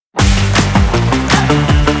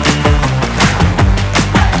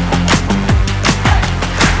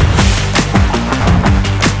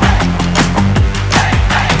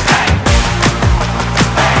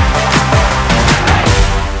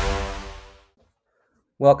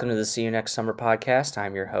Welcome to the See You Next Summer podcast.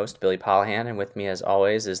 I'm your host, Billy Pollahan, and with me, as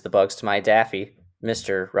always, is the bugs to my Daffy,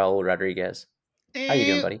 Mr. Raul Rodriguez. How you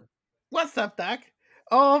doing, Hey, buddy? what's up, Doc?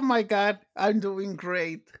 Oh my God, I'm doing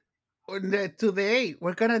great. Today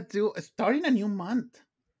we're gonna do starting a new month.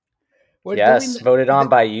 We're doing Yes, voted on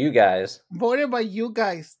by you guys. voted by you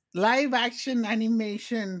guys live action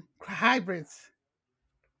animation hybrids.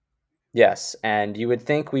 Yes, and you would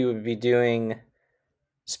think we would be doing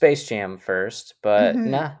Space Jam first, but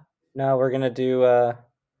Hmm. no, we're gonna do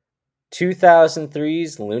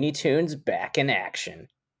 2003's Looney Tunes back in action.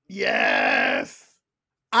 Yes,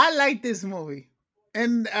 I like this movie,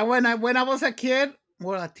 and when I was a kid,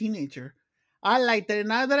 well, a teenager, I liked it.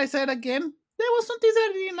 Now that I said it again, there was some things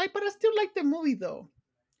I didn't like, but I still like the movie though.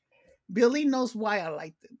 Billy knows why I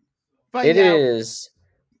liked it, but It yeah, is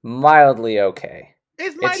mildly okay.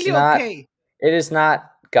 it's It's mildly not. okay. It is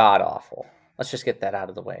not god awful. Let's just get that out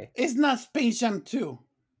of the way. It's not Space Jam 2.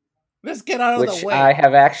 Let's get out of the Which I way.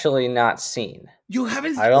 have actually not seen. You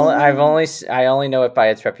haven't. I've only I only know it by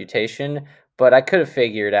its reputation, but I could have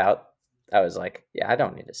figured out. I was like, yeah, I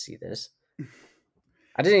don't need to see this.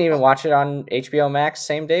 I didn't even Oh, watch it on HBO Max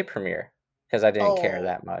same day premiere because I didn't care oh,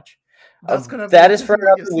 that much. that's gonna be That is for interesting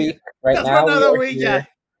when you another see week. it. Right That's for now, we another are week, yeah. here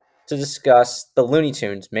to discuss the Looney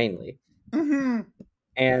Tunes mainly, Mm-hmm.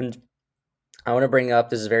 and I want to bring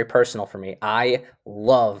up this is very personal for me. I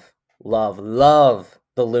love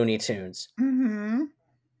the Looney Tunes. Mm-hmm.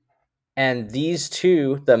 And these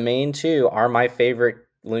two, the main two, are my favorite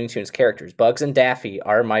Looney Tunes characters. Bugs and Daffy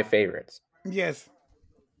are my favorites. Yes.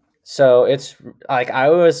 So it's like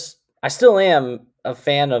I still am a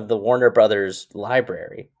fan of the Warner Brothers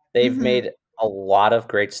library. They've Mm-hmm. made a lot of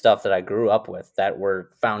great stuff that I grew up with that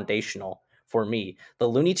were foundational for me. The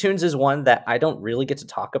Looney Tunes is one that I don't really get to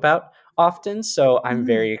talk about often, so I'm Mm-hmm.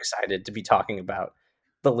 very excited to be talking about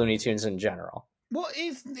the Looney Tunes in general. Well,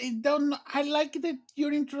 it don't. I like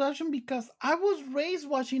your introduction because I was raised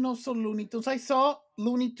watching also Looney Tunes. I saw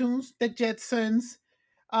Looney Tunes, the Jetsons,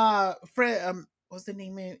 what's the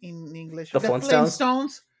name in English? The The Flintstones?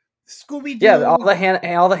 Flintstones, Scooby Yeah, Doo, all the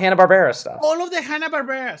Hanna-Barbera stuff, all of the Hanna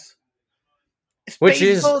Barberas. which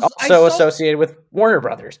Space is Ghost. I also saw associated with Warner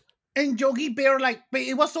Brothers. and Yogi Bear, like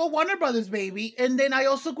it was all Warner Brothers, baby. And then I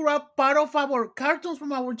also grew up part of our cartoons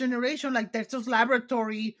from our generation, like Dexter's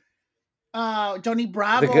Laboratory, Johnny The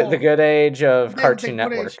Bravo, good age of the Cartoon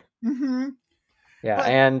good age. Network. Mm-hmm. Yeah, But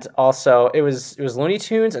and also it was Looney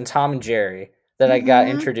Tunes and Tom and Jerry that I got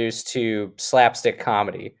mm-hmm. introduced to slapstick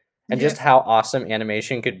comedy and just Yes. how awesome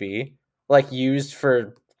animation could be, like used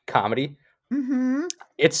for comedy. Mm-hmm.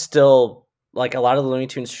 It's still like a lot of the Looney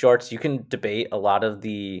Tunes shorts. You can debate a lot of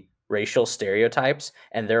the racial stereotypes,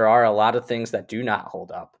 and there are a lot of things that do not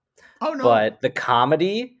hold up. Oh no. But the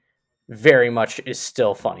comedy very much is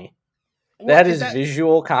still funny. Well, That is that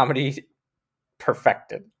visual comedy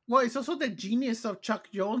perfected, well, it's also the genius of Chuck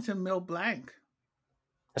Jones and Mel Blanc.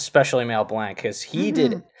 especially Mel Blanc, because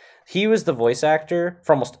Mm-hmm. he was the voice actor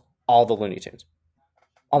for almost all the Looney Tunes,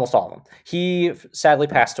 almost all of them. He sadly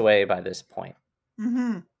passed away by this point,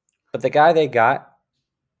 Mm-hmm. but the guy they got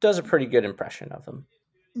does a pretty good impression of him.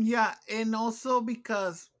 Yeah, and also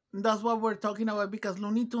because that's what we're talking about because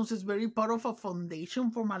Looney Tunes is very part of a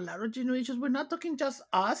foundation for a lot of generations. We're not talking just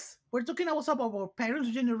us. We're talking also about our parents'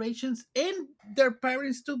 generations and their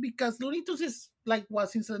parents too, because Looney Tunes is like what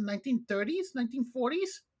since the 1930s,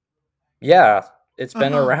 1940s. Yeah, it's Uh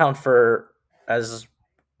been huh. around for as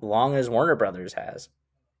long as Warner Brothers has.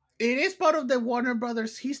 It is part of the Warner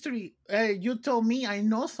Brothers history. You told me I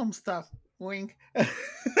know some stuff. Wink.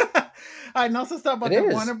 I know some stuff It about the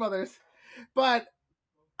Warner is. Brothers, but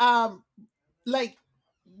um, like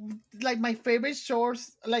my favorite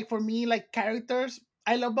shorts, like for me, like characters.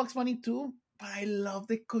 I love Bugs Bunny too, but I love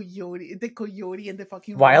the coyote, and the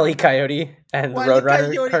fucking Wile E. Roadrunner. Coyote and the While the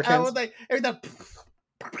Roadrunner coyote, I was cartoons. like, every time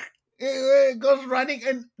it goes running,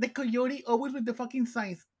 and the coyote always with the fucking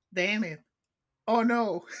signs. Damn it! Oh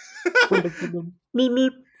no! Meep,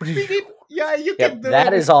 meep. Beep, beep. Yeah, you Yep, can do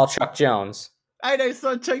that it. is all Chuck Jones. I know it's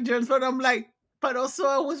so Chuck Jones, but I'm like, but also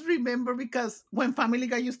I always remember because when Family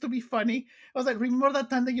Guy used to be funny, I was like, remember that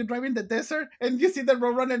time that you drive in the desert and you see the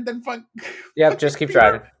roadrunner and then Yep, fucking just keep Peter,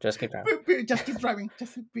 driving. Just keep driving. Just keep driving,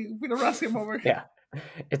 just Peter runs him over. Yeah.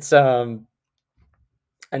 It's and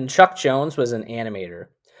Chuck Jones was an animator.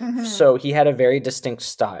 Hmm. So he had a very distinct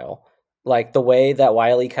style. Like the way that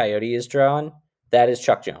Wile E. Coyote is drawn, that is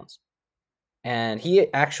Chuck Jones. And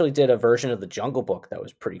he actually did a version of the Jungle Book that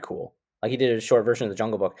was pretty cool. Like he did a short version of the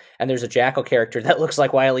Jungle Book, and there's a jackal character that looks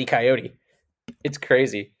like Wile E. Coyote. It's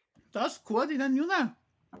crazy. That's cool. I didn't knew that.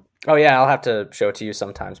 Oh yeah, I'll have to show it to you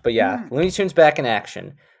sometimes. But yeah, Mm. Looney Tunes back in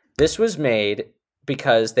action. This was made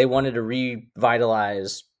because they wanted to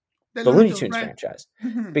revitalize The the Looney Looney Tunes Tunes brand. franchise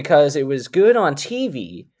Mm-hmm. because it was good on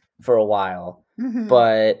TV for a while, Mm-hmm.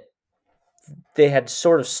 but they had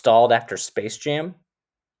sort of stalled after Space Jam,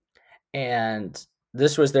 and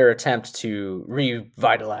this was their attempt to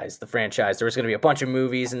revitalize the franchise. There was going to be a bunch of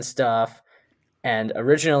movies and stuff, and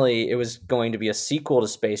originally it was going to be a sequel to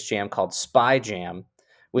Space Jam called Spy Jam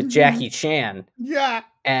with Mm-hmm. Jackie Chan. Yeah.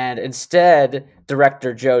 And instead,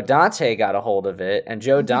 director Joe Dante got a hold of it, and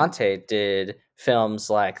Joe Mm-hmm. Dante did films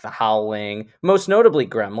like The Howling, most notably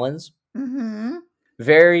Gremlins. Mm-hmm.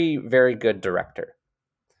 Very, very good director.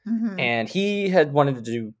 Mm-hmm. And he had wanted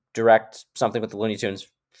to direct something with the Looney Tunes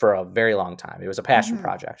for a very long time. It was a passion Mm-hmm.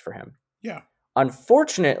 project for him. Yeah.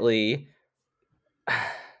 Unfortunately,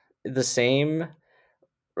 the same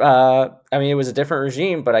I mean, it was a different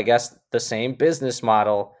regime, but I guess the same business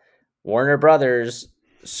model. Warner Brothers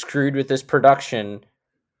screwed with this production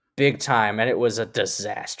big time, and it was a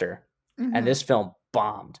disaster. And Mm-hmm. this film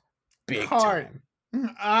bombed big Hard.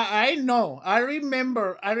 time. I know. I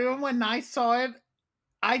remember. I remember when I saw it.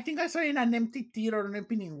 I think I saw it in an empty theater on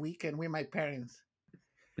opening weekend with my parents.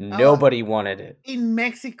 Uh, Nobody wanted it, in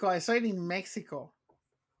Mexico. I saw it in Mexico.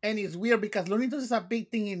 And it's weird because Looney Tunes is a big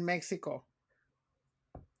thing in Mexico.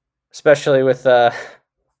 especially with the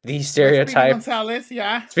With Speedy stereotype Gonzalez,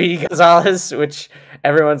 yeah. Speedy Gonzalez, which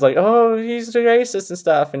everyone's like, "Oh, he's racist and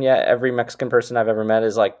stuff," and yet every Mexican person I've ever met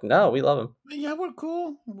is like, "No, we love him." Yeah, we're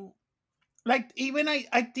cool. Like even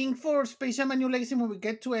I think for Space Jam: A New Legacy when we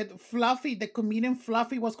get to it, Fluffy, the comedian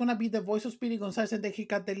Fluffy, was gonna be the voice of Speedy Gonzalez, and then he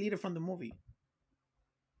got deleted from the movie.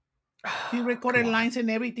 He Come recorded on. lines and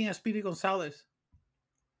everything as Speedy Gonzalez.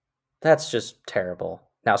 That's just terrible.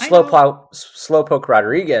 Now, I know. Slowpoke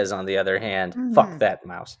Rodriguez, on the other hand, fuck Hmm. that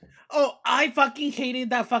mouse. Oh, I fucking hated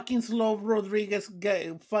that fucking Slow Rodriguez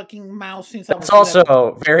fucking mouse since I That's was little.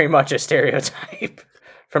 also very much a stereotype.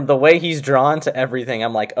 From the way he's drawn to everything,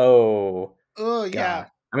 I'm like, oh, Oh yeah,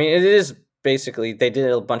 God. I mean, it is basically, they did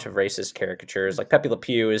a bunch of racist caricatures. Like, Pepe Le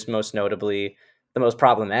Pew is most notably the most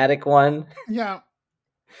problematic one. yeah.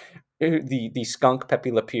 The skunk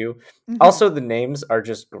Pepe Le Pew. Hmm. Also, the names are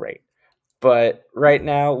just great. But right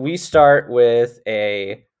now, we start with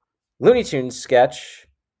a Looney Tunes sketch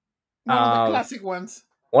One of the of classic ones.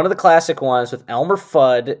 one of the classic ones with Elmer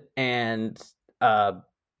Fudd and uh,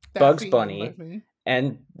 Bugs Daffy and Bunny Buffy.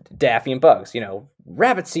 and Daffy and Bugs. You know,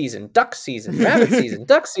 rabbit season, duck season.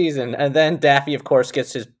 And then Daffy, of course,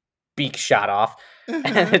 gets his beak shot off. And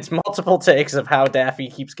Uh-huh. it's multiple takes of how Daffy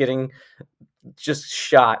keeps getting just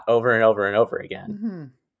shot over and over and over again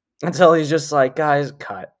Hmm. until he's just like, guys,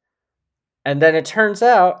 cut. And then it turns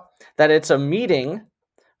out that it's a meeting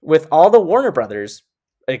with all the Warner Brothers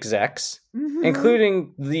execs, Hmm.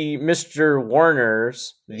 including the Mr.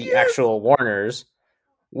 Warners, the Yes. actual Warners,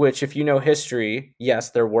 which, if you know history,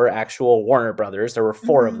 yes, there were actual Warner Brothers. There were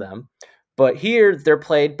four of Hmm. them. But here they're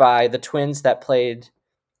played by the twins that played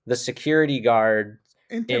the security guard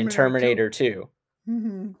In in Terminator 2. Terminator 2.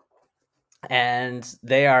 Hmm. And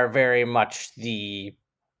they are very much the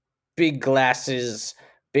big glasses,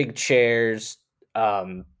 big chairs,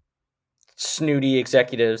 um, snooty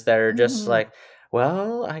executives that are just Hmm. like,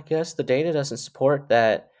 well, I guess the data doesn't support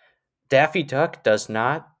that Daffy Duck does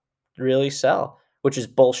not really sell, which is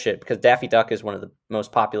bullshit because Daffy Duck is one of the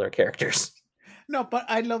most popular characters. No, but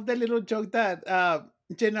I love the little joke that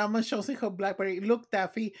Jen Alman shows in her BlackBerry. Look,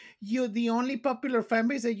 Daffy, you the only popular fan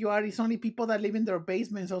base that you are is only people that live in their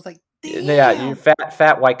basements. I was like, Yeah, you damn.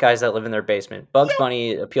 fat white guys that live in their basement. Bugs Yep.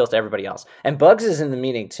 Bunny appeals to everybody else, and Bugs is in the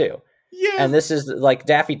meeting too. And Yes. this is like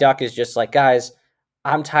Daffy Duck is just like, guys,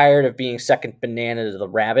 I'm tired of being second banana to the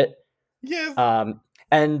rabbit. Yes. Um,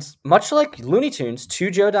 and much like Looney Tunes,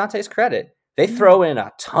 to Joe Dante's credit, they Mhm. throw in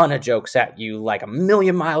a ton of jokes at you, like a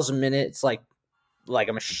million miles a minute. It's like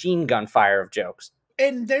a machine gun fire of jokes.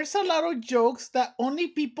 And there's a lot of jokes that only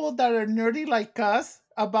people that are nerdy like us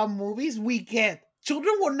about movies we get.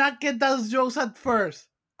 Children will not get those jokes at first.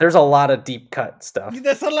 There's a lot of deep cut stuff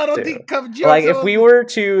There's a lot of too. deep cut Like jokes. if we were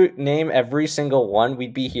to name every single one,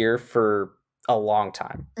 we'd be here for a long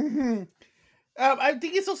time. Mhm. I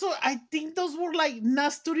think it's also. I think those were like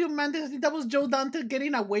not studio mandates. I think that was Joe Dante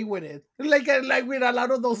getting away with it, like with a lot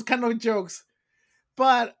of those kind of jokes.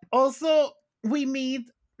 But also, we meet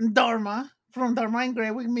Dharma from Dharma and Grey.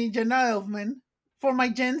 We meet Jenna Elfman. For my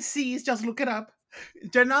Gen Zs, just look it up.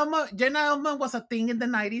 Jenna Elfman was a thing in the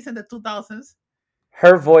 90s and the 2000s.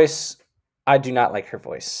 Her voice, I do not like her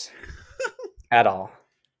voice at all.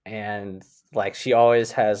 And like she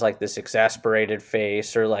always has like this exasperated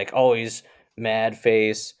face or like always mad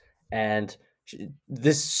face. And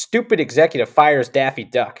this stupid executive fires Daffy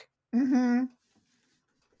Duck. Hmm.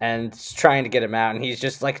 and is trying to get him out, and he's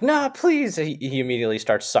just like, "No, please!" He immediately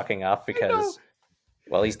starts sucking up I know, because,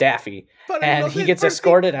 well, he's Daffy, but I and love he the gets first thing.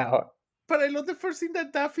 escorted out. But I love the first thing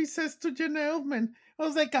that Daffy says to Jenna Elfman. I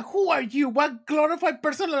was like, "Who are you? What glorified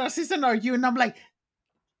personal assistant are you?" And I'm like,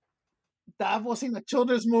 "That was in a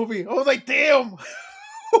children's movie." I was like, "Damn!" I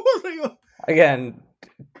was like, Again,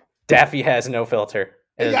 Daffy has no filter.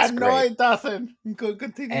 yeah, It's no, great. it doesn't. Go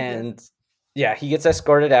continue there. And yeah, he gets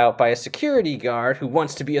escorted out by a security guard who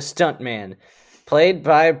wants to be a stuntman, played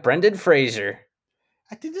by Brendan Fraser.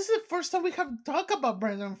 I think this is the first time we have talked about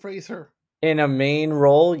Brendan Fraser. In a main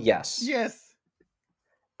role, yes. Yes.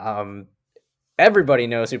 Um, Everybody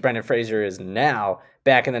knows who Brendan Fraser is now.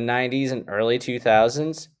 Back in the 90s and early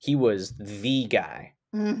 2000s, he was the guy.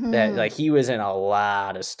 That Mm-hmm. like he was in a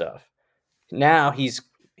lot of stuff. Now he's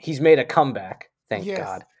made a comeback, thank Yes.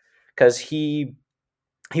 God. Cuz he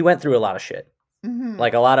went through a lot of shit. Mm-hmm.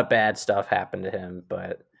 Like a lot of bad stuff happened to him,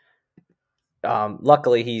 but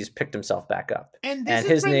luckily he's picked himself back up. And this And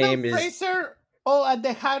is his Brendan name is Fraser, oh, at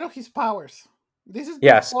the height of his powers. This is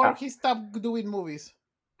yes. before he stopped doing movies.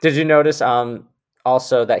 Did you notice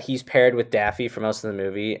also that he's paired with Daffy for most of the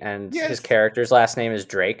movie, and his Yes. character's last name is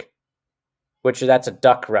Drake, which that's a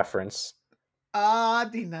duck reference. I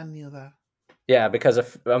did not know that. Yeah, because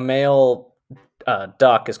a male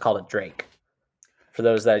duck is called a drake. For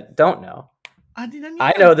those that don't know, I did not know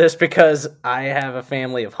I that. know this because I have a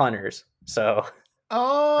family of hunters, so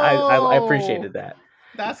I Oh, appreciated that.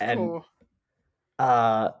 that's And cool.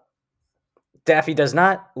 Daffy does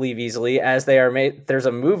not leave easily, as they are made. There's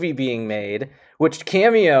a movie being made, which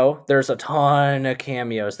cameo. There's a ton of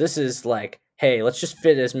cameos. This is like, hey, let's just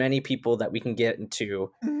fit as many people that we can get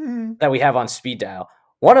into Mm-hmm. that we have on speed dial.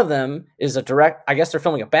 One of them is a direct. I guess they're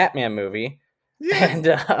filming a Batman movie, Yes.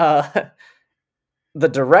 and the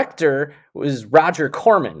director was Roger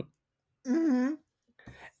Corman, Mm-hmm.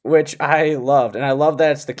 which I loved, and I love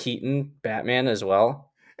that it's the Keaton Batman as well.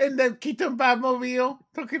 And the Keaton Batmobile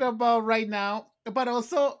talking about right now. But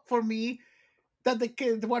also for me, that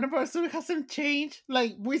the Warner Bros. Studio hasn't changed.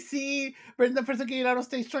 Like we see Brendan Fraser getting out of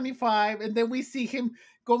stage 25, and then we see him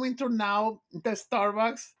going through now the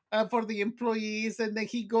Starbucks for the employees, and then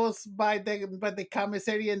he goes by the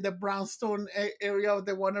commissary in the brownstone area of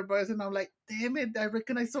the Warner Bros. And I'm like, damn it, I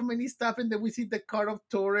recognize so many stuff. And then we see the car of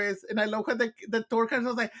Torres, and I love how the tour cars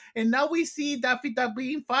was like, and now we see Daffy Duck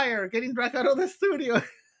being fired, getting dragged out of the studio.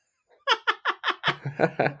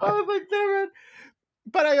 I was like, damn it.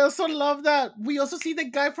 But I also love that we also see the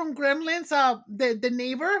guy from Gremlins, the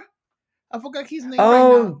neighbor. I forgot his name right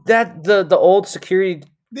now. Oh, that the old security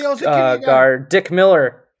The old security guy. guard, Dick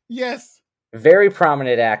Miller, Yes. very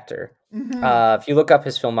prominent actor. Mm-hmm. If you look up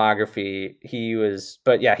his filmography, he was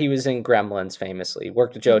in Gremlins famously.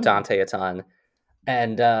 Worked with Joe Mm-hmm. Dante a ton,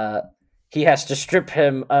 and he has to strip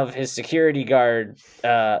him of his security guard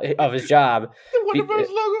of his job, The Warner Bros.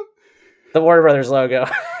 Logo. the Warner Brothers logo.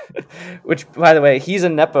 Which, by the way, he's a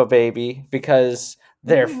nepo baby because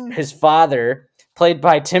Mm-hmm. his father, played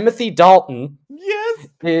by Timothy Dalton,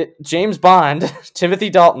 Yes. James Bond, Timothy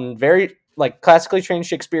Dalton, very like classically trained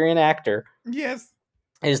Shakespearean actor, Yes.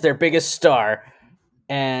 is their biggest star,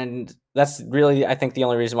 and that's really, I think, the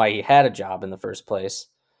only reason why he had a job in the first place.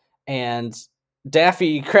 And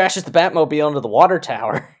Daffy crashes the Batmobile into the water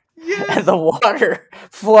tower, and Yes. the water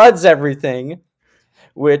floods everything,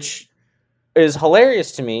 which is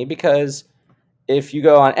hilarious to me because if you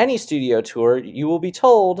go on any studio tour, you will be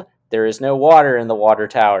told there is no water in the water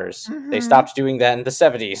towers. They Mm-hmm. stopped doing that in the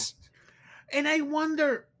 70s. And I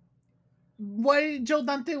wonder why Joe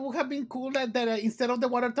Dante would have been cool that instead of the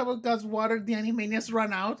water tower gas water, the Animaniacs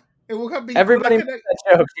run out. It would have been cool. Everybody makes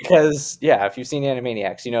that joke because, yeah, if you've seen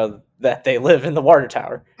Animaniacs, you know that they live in the water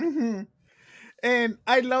tower. Mm-hmm. And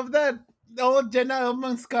I love that. Oh, Jenna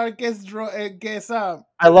Elfman's car gets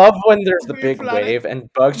I love when there's the being big flooded. wave and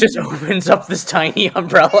Bugs just opens up this tiny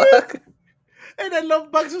umbrella. Yes. And I love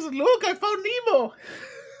Bugs says, look, I found Nemo.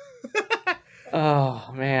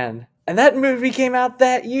 Oh, man. And that movie came out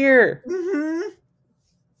that year. Mm-hmm.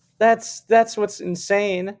 That's what's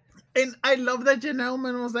insane. And I love that Jenna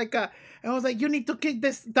Elfman was like, I was like, you need to kick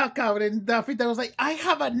this duck out. And Daffy was like, I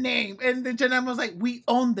have a name. And then Jenna Elfman was like, we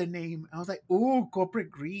own the name. I was like, ooh, corporate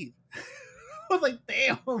greed. I was like,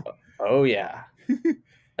 damn. Oh, yeah.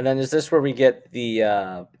 And then is this where we get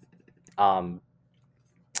the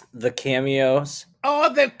cameos Oh,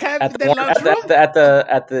 at the the lunchroom at at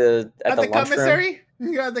the the lunchroom, commissary.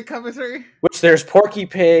 Yeah, the commissary. which there's Porky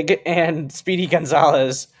Pig and Speedy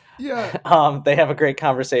Gonzales. Yeah. They have a great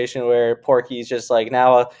conversation where Porky's just like,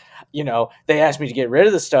 now, they asked me to get rid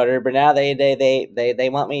of the stutter, but now they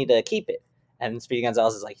want me to keep it. And Speedy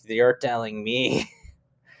Gonzales is like, you're telling me.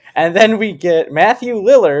 And then we get Matthew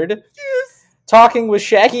Lillard Yes. talking with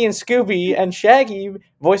Shaggy and Scooby, and Shaggy,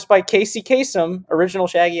 voiced by Casey Kasem, original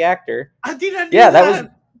Shaggy actor. I didn't Yeah, knew that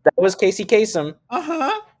was that. Casey Kasem. Uh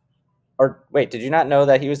huh. Or wait, did you not know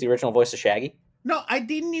that he was the original voice of Shaggy? No, I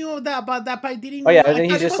didn't knew that about that, but I didn't Oh yeah, knew. and I then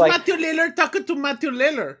he's thought it just was like, Matthew Lillard talking to Matthew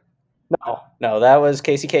Lillard. no, that was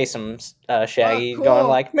Casey Kasem's Oh, Shaggy going cool.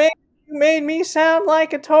 like, "Man, you made me sound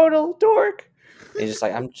like a total dork." And he's just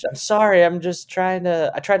like, I'm sorry, I'm just trying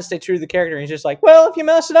to. I tried to stay true to the character." And he's just like, "Well, if you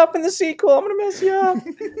mess it up in the sequel, I'm gonna mess you up."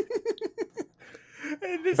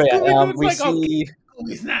 And the But yeah, Scooby Doo's we like, okay, see,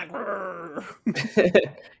 Scooby's not.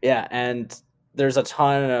 yeah, and there's a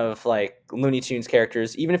ton of like Looney Tunes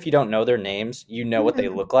characters. Even if you don't know their names, you know what they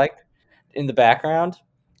look like in the background.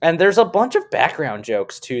 And there's a bunch of background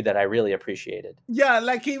jokes too that I really appreciated. Yeah,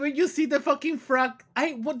 like when you see the fucking frog,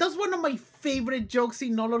 that's one of my favorite jokes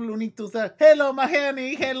in all of Looney Tunes. Hello, my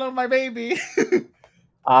honey. Hello, my baby.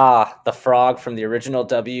 Ah, the frog from the original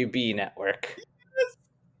WB network.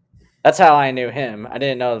 That's how I knew him. I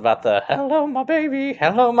didn't know about the "Hello, my baby,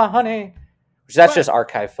 hello, my honey," which that's But just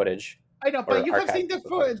archive footage I know, but or you have archive seen the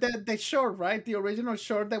recordings. the short, right? The original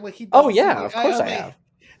short that when he does Oh the yeah, singing. of course I I was like, have.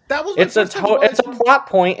 that was my first time It's a watching. plot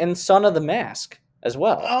point in Son of the Mask as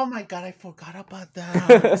well. Oh my god, I forgot about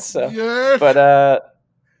that. So, Yes. but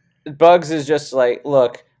Bugs is just like,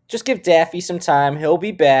 look, just give Daffy some time. He'll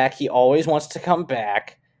be back. He always wants to come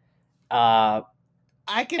back. Uh,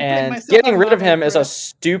 I can play and myself a getting rid of love him is a interest.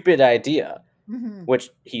 stupid idea, Hmm. which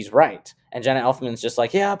he's right. And Jenna Elfman's just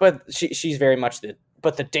like, yeah, but she's very much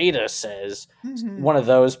but the data says Hmm. one of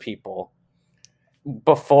those people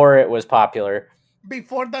before it was popular.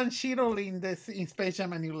 Before Dan Shirley in this in Space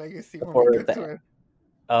Jam: A New Legacy, when we Before get to that. it.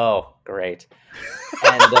 Oh, great.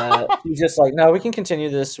 And he's just like, no, we can continue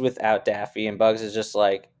this without Daffy. And Bugs is just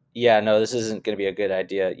like, yeah, no, this isn't going to be a good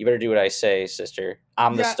idea. You better do what I say, sister.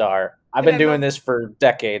 I'm the Yeah, star. I've and been I doing love. this for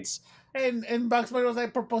decades. And Bugs Bunny was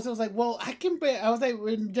like proposed. I was like, well, I can pay. I was like,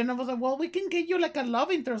 when Jenna was like, well, we can get you like a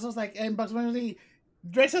love interest. I was like, and Bugs Bunny was like,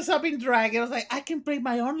 dress us up in drag. And I was like, I can play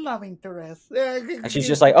my own love interest. And she's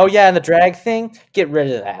just like, oh, yeah, and the drag thing, get rid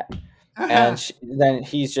of that. And Uh-huh. then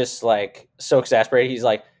he's just like so exasperated. He's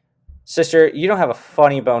like, sister, you don't have a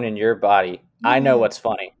funny bone in your body. I know Hmm. what's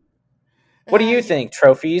funny. What do you think?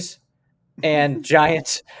 Trophies and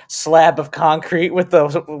giant slab of concrete with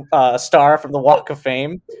the star from the Walk of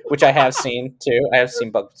Fame, which I have seen too. I have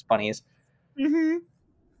seen Bugs Bunnies, Hmm.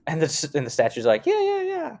 and the statue's like, yeah, yeah,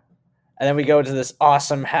 yeah. And then we go to this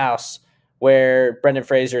awesome house where Brendan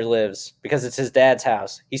Fraser lives because it's his dad's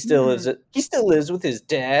house. Hmm. He still lives with his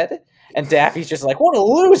dad, and Daffy's just like, what a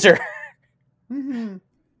loser. Hmm.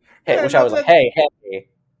 Hey, I which I love was like, that. hey,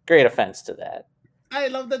 great offense to that. I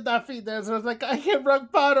love that Daffy there. So I was like, I hit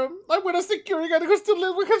rock bottom. I'm with a security guard who still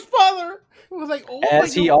live with his father. It was like, oh my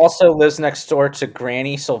As he god, also lives next door to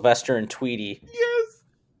Granny, Sylvester, and Tweety.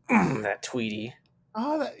 yes. That Tweety.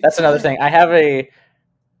 Oh, That's another thing. I have a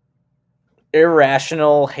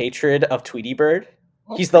irrational hatred of Tweety Bird.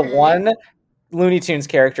 He's the okay. one Looney Tunes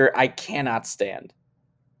character I cannot stand.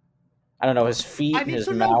 I don't know, his I feet and need his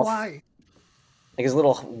to know mouth, why. like his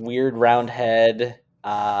little weird round head.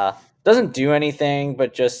 Doesn't do anything,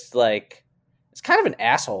 but just like it's kind of an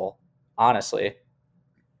asshole, honestly.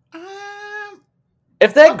 Um.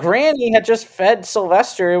 If that Okay. granny had just fed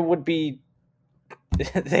Sylvester, it would be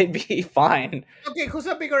they'd be fine. Okay. Who's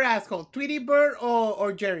a bigger asshole, Tweety Bird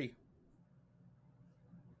or Jerry?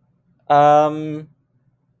 Um,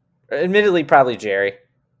 Admittedly, probably Jerry,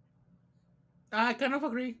 I kind of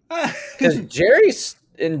agree. because Jerry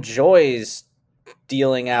enjoys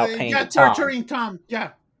dealing out pain Yeah, to Tom. torturing Tom.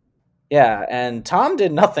 Yeah. Yeah, and Tom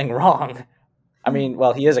did nothing wrong. I Hmm. mean,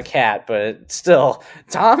 well, he is a cat, but still,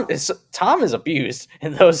 Tom is abused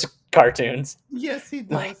in those cartoons, Yes, he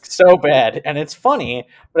like does. so bad, and it's funny,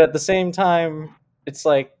 but at the same time, it's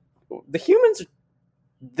like the humans,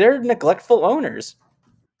 they're neglectful owners.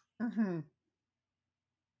 Hmm.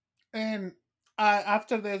 And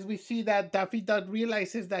after this, we see that Daffy Duck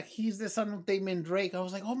realizes that he's the son of Damon Drake. I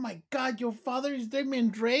was like, oh my god, your father is Damon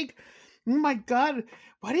Drake? Oh my god,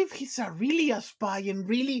 what if he's really a spy and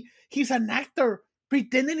really he's an actor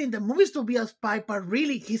pretending in the movies to be a spy, but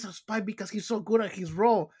really he's a spy because he's so good at his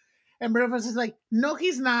role? And Breakfast is like, no,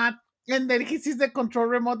 he's not. And then he sees the control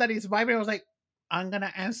remote that is vibrating. I was like, I'm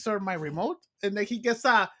gonna answer my remote. And then he gets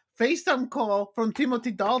a FaceTime call from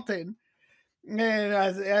Timothy Dalton. And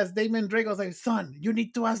as Damon Drake was like, son, you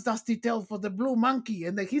need to ask Dusty Tail for the blue monkey.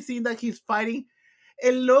 And then he's seeing that he's fighting.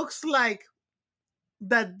 It looks like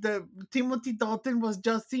that the Timothy Dalton was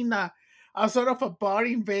just in a sort of a bar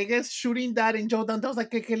in Vegas shooting that, and Joe Dante was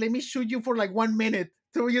like, okay, let me shoot you for like 1 minute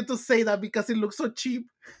for you to say that because it looks so cheap.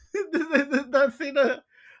 That scene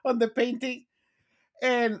on the painting,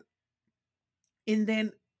 and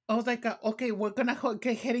then I was like, okay, we're gonna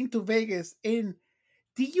get heading to Vegas. And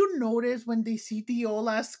did you notice when they see the old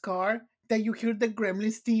ass car that you hear the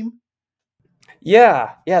Gremlins theme?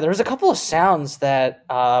 Yeah, yeah. There was a couple of sounds that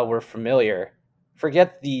were familiar.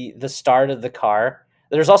 Forget the start of the car.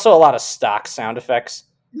 There's also a lot of stock sound effects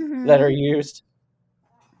that are Mm-hmm. used,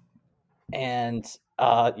 and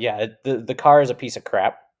yeah, the car is a piece of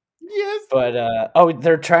crap. Yes. But oh,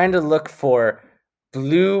 they're trying to look for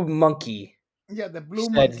Blue Monkey. Yeah, the He blue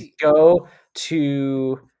said monkey. go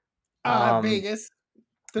to um, Vegas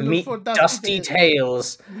to look for meet Dusty Dusty the.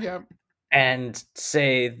 Tails Yeah. and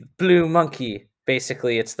say Blue Monkey.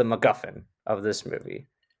 Basically, it's the MacGuffin of this movie.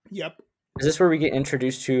 Yep. Is this where we get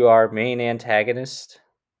introduced to our main antagonist?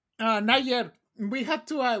 Not yet. We had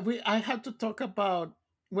to. I had to talk about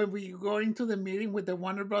when we go into the meeting with the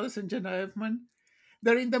Warner Brothers and Jenna Elfman.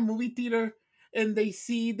 They're in the movie theater and they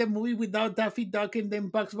see the movie without Daffy Duck, and then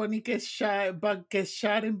Bugs Bunny gets shot. Bug gets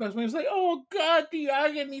shot, and Bugs Bunny's like, "Oh God, the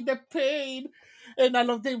agony, the pain." And I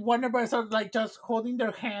love the Warner Brothers are like just holding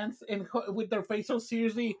their hands and with their face so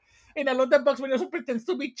seriously. And I love that Bugs Bunny also pretends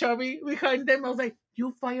to be chubby behind them. I was like,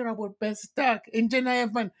 "You fire our best duck." And Jenna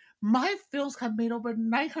Elfman, my films have made over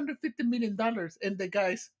 $950 million, and the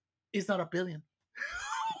guys, it's not a billion.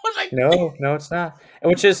 I was like, No, no, it's not. And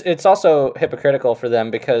which is it's also hypocritical for them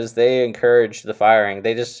because they encourage the firing.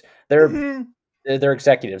 They're mhm, they're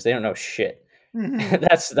executives. They don't know shit. mhm,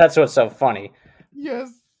 That's what's so funny. yes.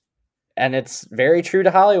 And it's very true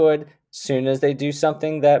to Hollywood. Soon as they do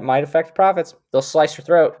something that might affect profits, they'll slice your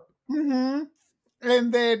throat. Hmm.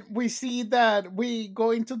 And then we see that we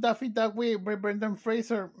go into Daffy Duck with Brendan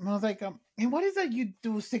Fraser. And I was like, and what is that you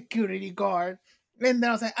do, security guard? And then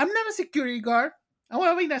I was like, I'm not a security guard. I'm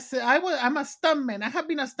a stuntman. I have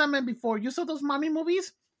been a stuntman before. You saw those mommy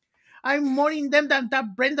movies? I'm more in them than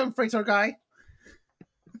that Brendan Fraser guy.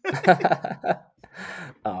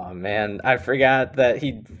 Oh man, I forgot that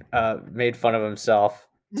he made fun of himself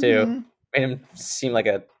too. Hmm. Made him seem like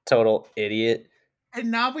a total idiot.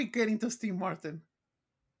 And now we get into Steve Martin.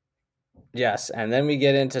 Yes, and then we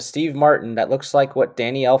get into Steve Martin that looks like what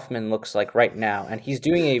Danny Elfman looks like right now, and he's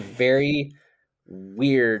doing a very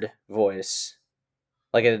weird voice,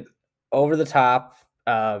 like an over the top,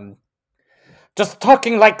 just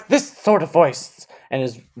talking like this sort of voice, and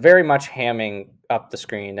is very much hamming up the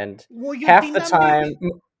screen. And Will you half think the that time,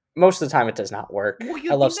 maybe? most of the time, it does not work. Will I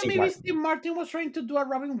you love think that Steve maybe Martin. Steve Martin was trying to do a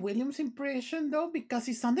Robin Williams impression though? Because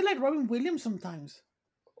he sounded like Robin Williams sometimes.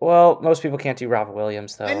 Well, most people can't do Robin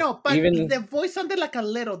Williams I though. know, but Even the voice sounded like a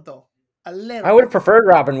little though. A I little. would have preferred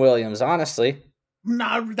Robin Williams, honestly.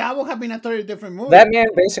 Now that would have been a totally different That movie. man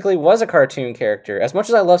basically was a cartoon character. As much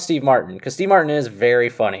as I love Steve Martin, because Steve Martin is very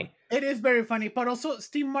funny. It is very funny, but also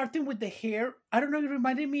Steve Martin with the hair. I don't know. It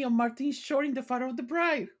reminded me of Martin Short in The Father of the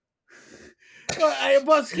Bride.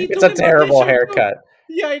 Was he It's a doing Martin terrible Short too? haircut.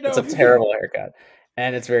 Yeah, I It's know. a terrible haircut,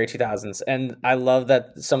 and it's very 2000s. And I love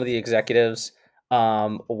that some of the executives,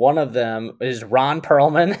 one of them is Ron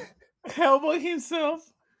Perlman, Hellboy himself.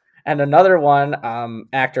 and another one,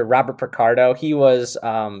 actor Robert Picardo. He was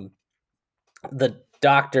the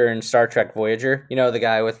doctor in Star Trek Voyager. You know, the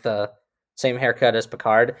guy with the same haircut as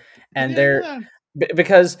Picard, I and didn't know they're that.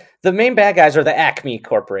 because the main bad guys are the Acme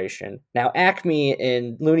Corporation. Now, Acme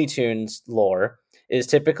in Looney Tunes lore is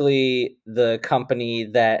typically the company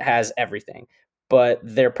that has everything, but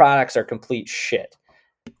their products are complete shit.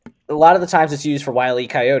 A lot of the times it's used for Wile E.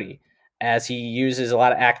 Coyote, as he uses a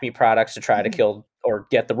lot of Acme products to try to Mhm, kill or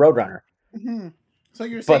get the Roadrunner, mhm. So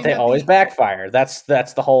you're but saying they that always the backfire. That's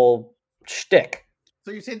the whole shtick,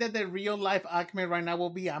 so you say that the real life Acme right now will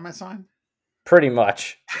be Amazon? pretty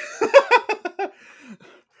much.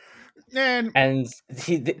 And And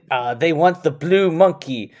they want the blue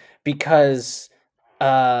monkey because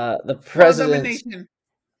the world president's domination.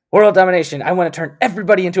 world domination. I want to turn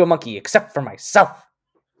everybody into a monkey except for myself.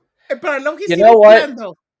 But I love his You know evil what? plan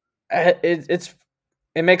though.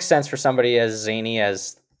 It makes sense for somebody as zany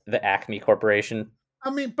as the Acme Corporation. I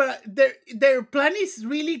mean, but their plan is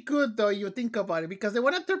really good though. You think about it because they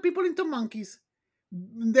want to turn people into monkeys.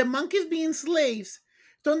 The monkeys being slaves,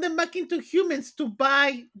 turn them back into humans to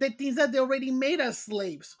buy the things that they already made as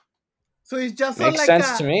slaves. So it's just all Makes like sense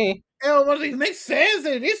a. to me. Oh, well, it makes sense.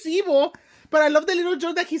 It is evil, but I love the little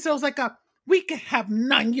joke that he says like a. We can have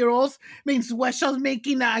 9 year olds being sweatshops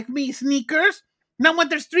making Acme sneakers. Now when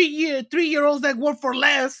there's 3 year olds that work for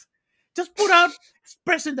less, just put out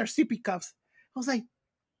expressing their sippy cups. I was like,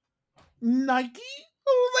 Nike?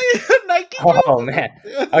 Oh my Nike Oh joke? man.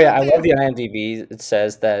 Oh yeah, I love the IMDb. It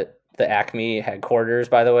says that the Acme headquarters,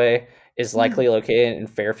 by the way, is Mm. likely located in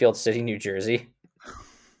Fairfield City, New Jersey.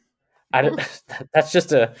 I don't, Oh, that's just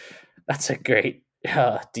that's a great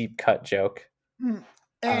deep cut joke. mm.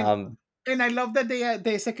 and Um, and I love that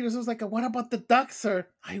the executive was like, "What about the duck, sir?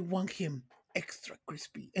 I want him extra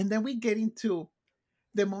crispy." And then we get into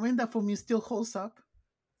the moment that for me still holds up.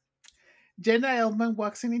 Jenna Elfman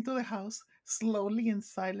walks into the house slowly in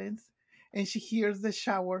silence, and she hears the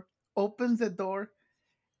shower, opens the door,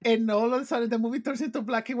 and all of a sudden the movie turns into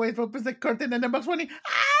black and white, opens the curtain, and then Bugs Bunny,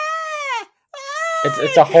 ah!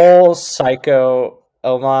 it's a Ah! whole Psycho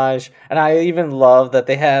homage, and I even love that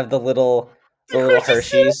they have The the little Hershey syrup!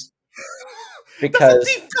 Hershey's That's a because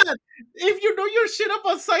deep cut! If you know your shit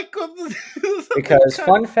about Psycho, that's a deep because cut.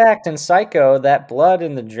 fun fact in Psycho that blood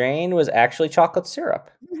in the drain was actually chocolate syrup.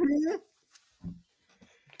 Mhm.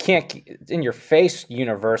 Can't in your face,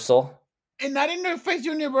 Universal. And not in your face,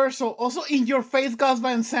 Universal. Also in your face, Gus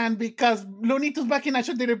Van Sant, because Looney Tunes back in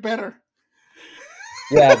action did it better.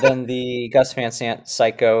 Yeah, then the Gus Van Sant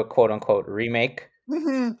Psycho quote unquote remake.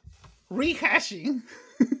 Mhm. Rehashing.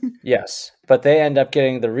 Yes, but they end up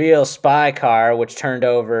getting the real spy car, which turned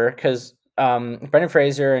over because Brendan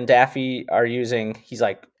Fraser and Daffy are using. He's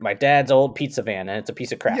like my dad's old pizza van, and it's a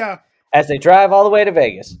piece of crap. Yeah. As they drive all the way to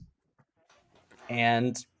Vegas,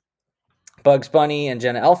 and Bugs Bunny and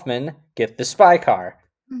Jenna Elfman get the spy car,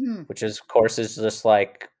 Mhm. which is, of course, is just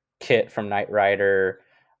like Kit from Knight Rider.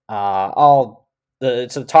 All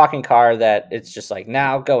it's a talking car that it's just like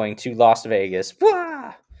now going to Las Vegas.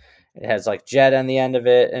 Wah! It has like jet on the end of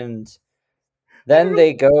it, and I don't then know.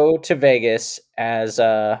 they go to Vegas as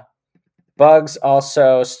Bugs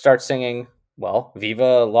also starts singing, well,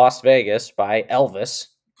 Viva Las Vegas by Elvis.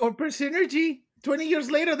 Corporate Synergy. 20 years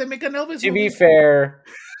later, they make an Elvis To be movie. fair,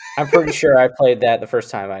 I'm pretty sure I played that the first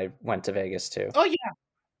time I went to Vegas too. Oh, yeah.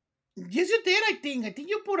 Yes, you did, I think. I think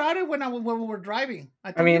you put out it when we were driving. I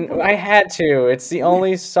I think you mean, put it. I had to. It's the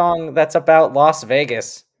only song that's about Las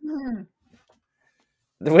Vegas Mhm.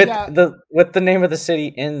 Yeah. with the name of the city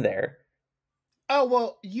in there. Oh,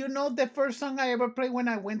 well, you know the first song I ever played when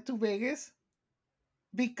I went to Vegas?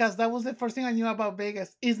 Because that was the first thing I knew about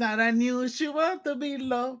Vegas. It's not unusual to be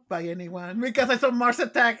loved by anyone. Because I saw Mars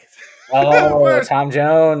Attack. Oh, First. Tom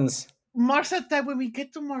Jones. Mars Attack, when we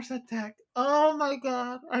get to Mars Attack. Oh my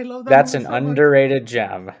god. I love that That's movie an so much. underrated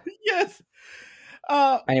gem. Yes.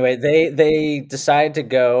 Uh Anyway, they decide to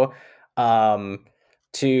go um,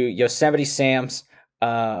 to Yosemite Sam's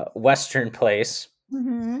Western place,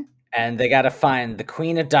 mhm. and they got to find the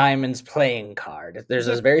Queen of Diamonds playing card. There's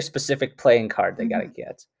a the very specific playing card they got to mhm.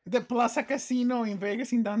 get, the Plaza Casino in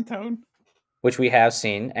Vegas in downtown. which we have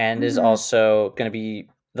seen, and is Mhm. also going to be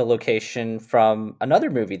the location from another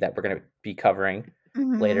movie that we're going to be covering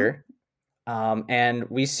Mhm. later. And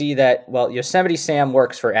we see that, well, Yosemite Sam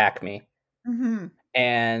works for Acme, Mhm.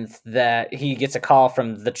 and that he gets a call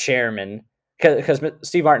from the chairman because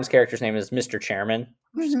Steve Martin's character's name is Mr. Chairman,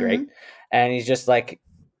 which is great. Mhm. And he's just like,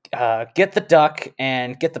 get the duck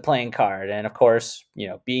and get the playing card. And of course,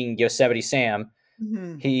 being Yosemite Sam,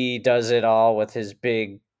 Mhm. he does it all with his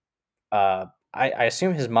big, I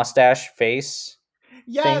assume his mustache face thing,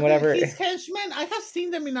 Yeah, whatever. his henchmen. I have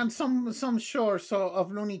seen them in on some shorts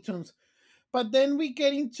of Looney Tunes. But then we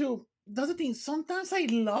get into that's the thing. Sometimes I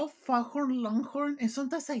love Foghorn Longhorn, and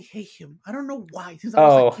sometimes I hate him. I don't know why. Since I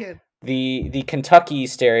was a Oh, kid, the Kentucky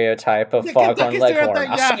stereotype of the Foghorn Kentucky Leghorn.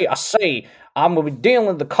 stereotype. Yeah, I say, I'm gonna be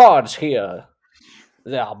dealing the cards here,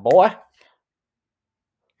 yeah, boy.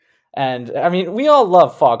 And I mean, we all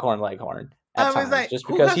love Foghorn Leghorn at I was times like, just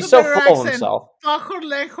who because has a he's so better full of accent, himself. Foghorn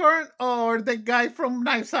Leghorn or the guy from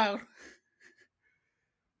Knives Out?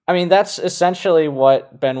 I mean, that's essentially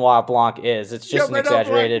what Benoit Blanc is. It's Yeah, just an but I'm like,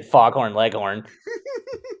 exaggerated Foghorn Leghorn.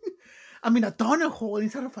 I mean, a donut hole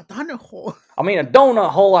inside of a donut hole. I mean, a donut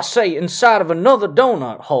hole, I say, inside of another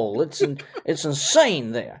donut hole. It's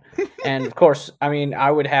insane there. And of course, I mean,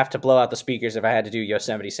 I would have to blow out the speakers if I had to do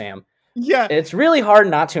Yosemite Sam. Yeah, It's really hard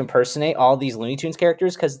not to impersonate all these Looney Tunes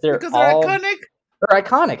characters because because they're iconic. they're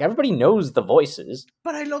iconic. Everybody knows the voices.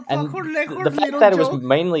 But I love And Foghorn the Leghorn's fact little that it was joke.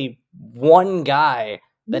 mainly one guy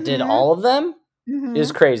that did Mm-hmm. all of them is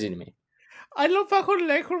Mm-hmm. crazy to me. I love Foghorn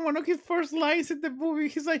Leghorn. One of his first lines in the movie,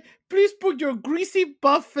 he's like, "Please put your greasy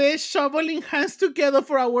buff fish shoveling hands together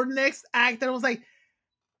for our next act." And I was like,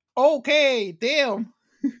 "Okay, damn."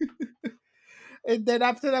 And then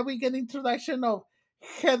after that, we get introduction of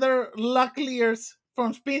Heather Locklear's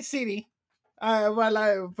from Spin City.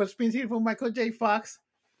 For Spin City from Michael J. Fox.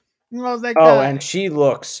 And I was like, Oh, and she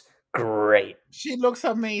looks great. she looks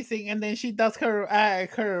amazing, and then she does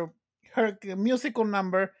her musical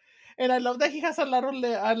number, and I love that he has a lot of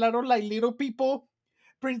like little people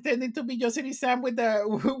pretending to be Yosemite Sam with the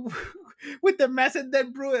with the mask, and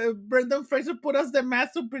then Brendan Fraser put us the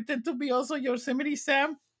mask to pretend to be also Yosemite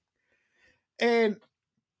Sam, and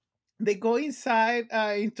they go inside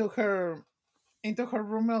into her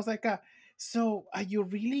room. And I was like, "So are you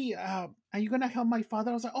really? Are you gonna help my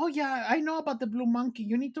father?" I was like, "Oh yeah, I know about the blue monkey.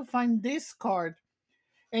 You need to find this card."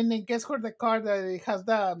 And then gets her the card that it has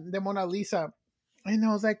the Mona Lisa, and I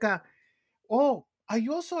was like, "Oh, are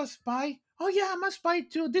you also a spy?" "Oh yeah, I'm a spy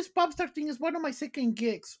too. This pop star thing is one of my second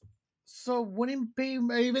gigs." So wouldn't pay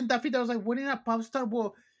even Daffy. That was like, "Wouldn't a pop star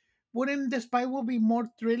will wouldn't the spy will be more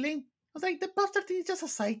thrilling?" I was like, "The pop star thing is just a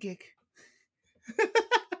side gig."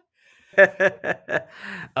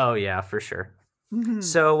 Oh yeah, for sure. Hmm.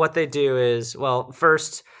 So what they do is, well,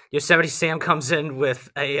 first Yosemite Sam comes in with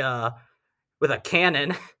a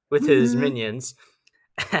cannon with his Hmm. minions,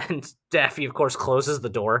 and Daffy, of course, closes the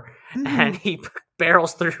door, and Hmm. he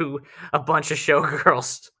barrels through a bunch of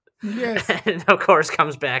showgirls, Yes. and of course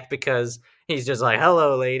comes back because he's just like,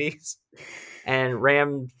 "Hello, ladies," and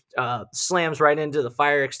Ram slams right into the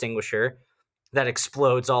fire extinguisher that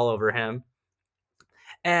explodes all over him,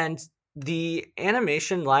 and the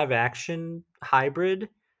animation live action hybrid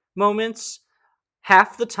moments,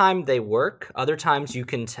 half the time they work, other times you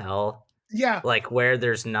can tell Yeah. like where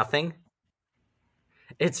there's nothing.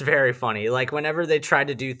 It's very funny. Like whenever they try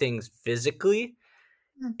to do things physically,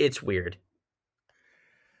 it's weird.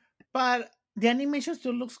 But the animation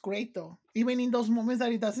still looks great though. Even in those moments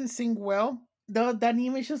that it doesn't sing well, the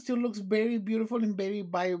animation still looks very beautiful and very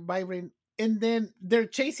vibrant. And then they're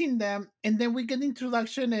chasing them, and then we get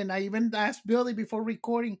introduction. And I even asked Billy before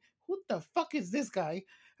recording, "Who the fuck is this guy?"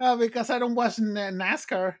 Because I don't watch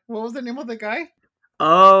NASCAR. What was the name of the guy?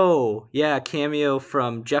 Oh, yeah, cameo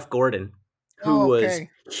from Jeff Gordon, who Oh, was okay.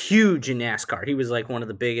 huge in NASCAR. He was like one of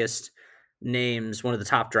the biggest names, one of the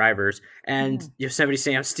top drivers. And Mhm. Yosemite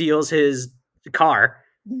Sam steals his car,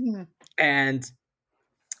 Mhm. and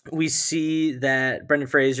we see that Brendan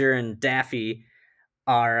Fraser and Daffy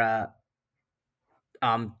are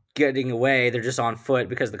getting away. They're just on foot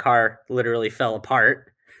because the car literally fell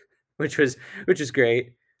apart, which was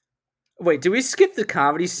great. Wait, do we skip the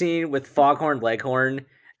comedy scene with Foghorn Leghorn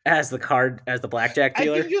as the blackjack I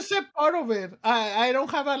think dealer? you said part of it. I don't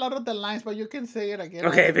have a lot of the lines, but you can say it again.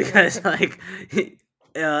 Okay, I want because to. like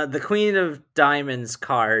the Queen of Diamonds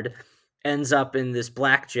card ends up in this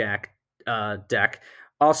blackjack deck.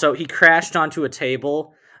 Also, he crashed onto a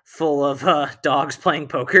table full of dogs playing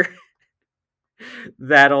poker.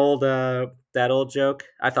 That old joke.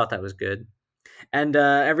 I thought that was good. And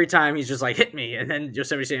every time he's just like, "Hit me," and then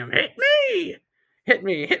Yosemite Sam, "Hit me, hit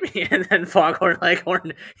me, hit me," and then Foghorn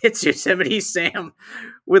Leghorn hits Yosemite Sam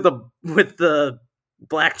with the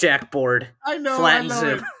blackjack board, I know. I flattens love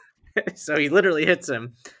him, it. so he literally hits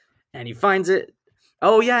him, and he finds it.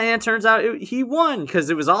 Oh yeah, and it turns out he won because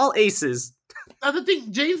it was all aces. That's the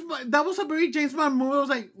thing, That was a very James Bond movie. I was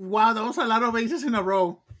like, wow, that was a lot of aces in a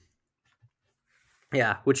row.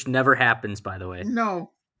 Yeah, which never happens, by the way.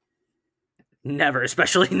 No, Never,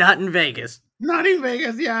 especially not in Vegas. not in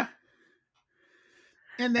Vegas. Yeah,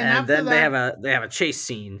 and then And after then they that, have a chase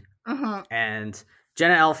scene, uh huh, and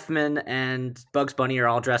Jenna Elfman and Bugs Bunny are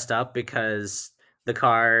all dressed up because the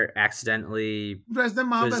car accidentally dress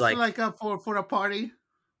them up was as like like a for a party.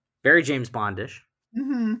 very James Bondish.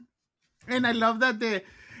 Hmm. And I love that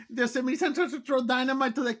the Semi-San tries to throw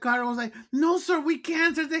dynamite to the car. I was like, no, sir, we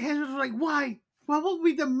can't. And the head was like, why? What would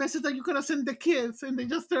be the message that you could have sent the kids? And they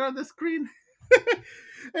just stare at the screen.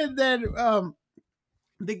 And then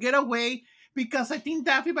they get away because I think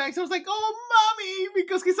Daffy Bags was like, "Oh, mommy,"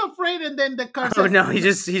 because he's afraid. And then the car Oh says, no, he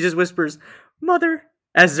just whispers, "Mother,"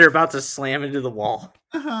 as they're about to slam into the wall.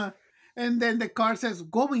 uh-huh. And then the car says,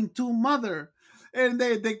 "Going to mother," and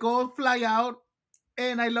they go fly out.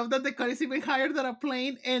 And I love that the car is even higher than a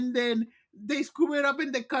plane. And then they scoop it up,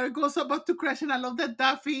 and the car goes about to crash. And I love that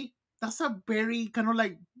Daffy. That's a very kind of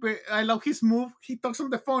like I love his move. He talks on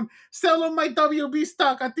the phone. "Sell on my WB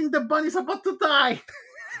stock. I think the bunny's about to die."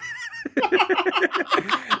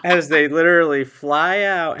 As they literally fly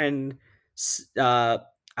out, and uh,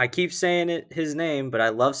 I keep saying his name, but I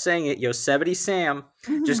love saying it. Yosemite Sam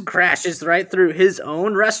just Mhm. crashes right through his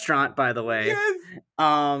own restaurant. By the way, Yes.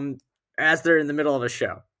 um, as they're in the middle of a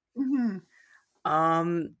show. Mhm.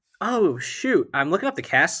 Oh shoot, I'm looking up the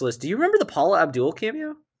cast list. Do you remember the Paula Abdul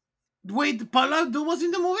cameo? Wait, Paula Abdul was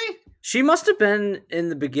in the movie? She must have been in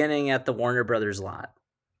the beginning at the Warner Brothers lot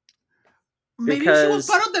Maybe she was because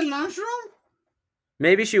part of the lunchroom?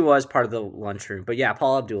 maybe she was part of the lunchroom. But yeah,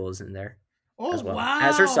 Paula Abdul is in there Oh, as well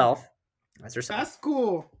as wow. herself. As herself. That's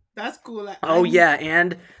cool. That's cool. Oh yeah,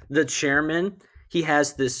 and the chairman, he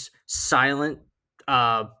has this silent,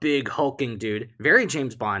 big hulking dude, very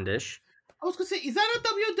James Bondish. I was gonna say, is that a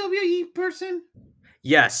WWE person?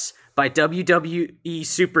 Yes, by WWE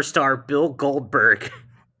superstar Bill Goldberg,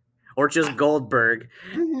 or just Goldberg.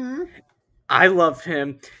 Mm-hmm. I love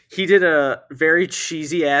him. He did a very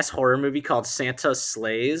cheesy ass horror movie called Santa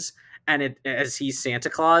Slays, and it as he's Santa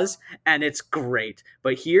Claus, and it's great.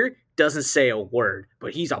 But here doesn't say a word,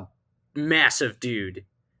 but he's a massive dude,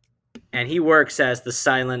 and he works as the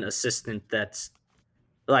silent assistant that's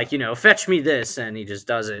like, fetch me this, and he just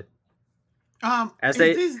does it. As Is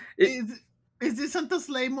they, this it, is this Santa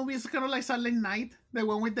Slave movie? It's kind of like Silent Night, the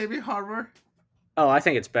one with David Harbour. oh, I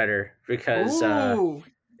think it's better because Oh,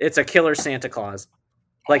 it's a killer Santa Claus. oh,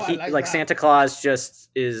 Like I he, like like that. Santa Claus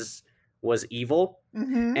just was evil,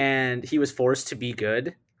 Mm-hmm. and he was forced to be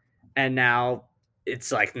good, and now it's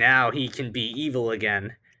like now he can be evil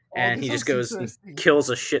again, Oh, and this he just sounds goes and interesting. kills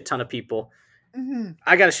a shit ton of people. Mm-hmm.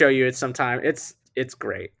 I gotta show you it sometime. It's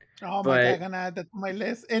great. Oh my god, I'm But gonna add that to my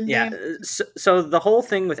list. And yeah, then so the whole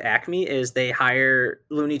thing with Acme is they hire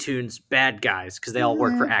Looney Tunes bad guys because they all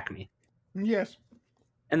work for mm-hmm. Acme. Yes,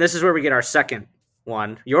 And this is where we get our second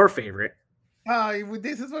one, your favorite.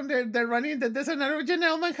 this is when they're running the desert. And Jen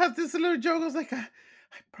Elman has this little joke. I was like, I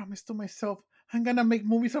promised to myself I'm gonna make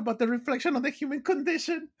movies about the reflection of the human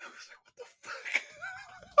condition. I was like, what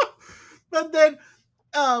the fuck? But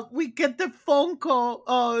then we get the phone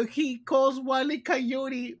call. He calls Wile E.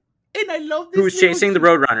 Coyote, and I love this Who's little. chasing the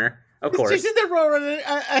Roadrunner, of He's chasing course. the road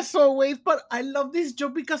as always, but I love this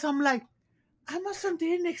joke because I'm like, Amazon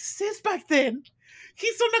didn't exist back then.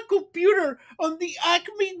 He's on a computer on the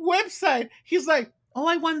Acme website. He's like, "Oh,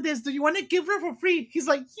 I want this. Do you want to give her for free?" He's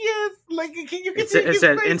like, "Yes." Like you can see It's his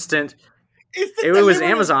an face. instant. Instant It was delivery.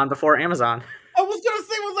 Amazon before Amazon. I was gonna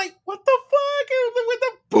say, was like, "What the fuck?" And with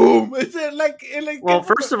the boom, it's like Well, came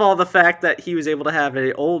from first the of all, the fact that he was able to have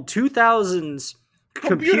an old 2000s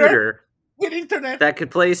computer computer with internet. that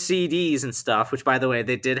could play CDs and stuff, which, by the way,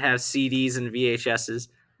 they did have CDs and VHSs.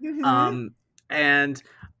 Mm-hmm. Um, and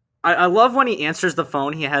I love when he answers the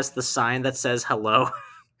phone, he has the sign that says hello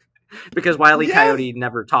because Wile E. Yes. Coyote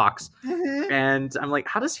never talks. Mm-hmm. And I'm like,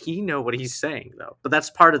 how does he know what he's saying though? But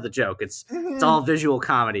that's part of the joke. It's Mm-hmm. all visual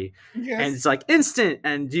comedy, and Yes. it's like instant.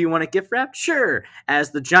 And do you want a gift wrap? Sure.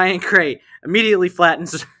 As the giant crate immediately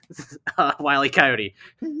flattens Wile E. Coyote.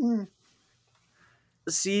 Mm-hmm.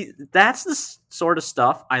 See, that's the sort of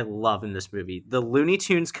stuff I love in this movie. The Looney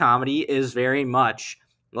Tunes comedy is very much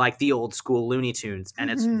like the old school Looney Tunes, and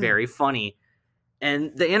it's Mm-hmm. very funny.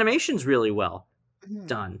 And the animation's really well Mm-hmm.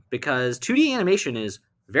 done because 2D animation is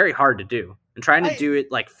very hard to do. And trying to I. do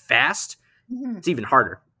it like fast, Mhm. it's even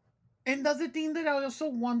harder. And that's the thing that I also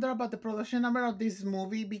wonder about the production number of this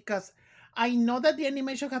movie because I know that the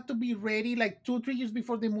animation had to be ready like 2 3 years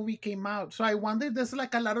before the movie came out. So I wonder if there's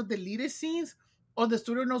like a lot of deleted scenes or the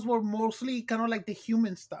studio notes were mostly kind of like the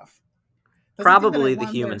human stuff. That's the thing that I Probably the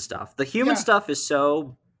human wonder. stuff. The human Yeah. stuff is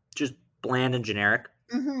so just bland and generic.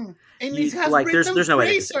 And it You has like Brendan there's no way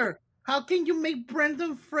they can fix it. Fraser. How can you make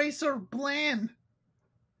Brendan Fraser bland?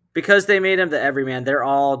 Because they made him the everyman, they're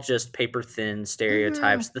all just paper thin Hmm.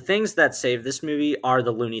 stereotypes. The things that save this movie are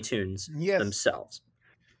the Looney Tunes Yes. themselves.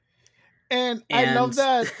 And I love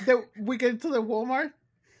And that we get to the Walmart.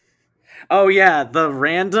 oh yeah, the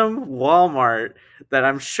random Walmart that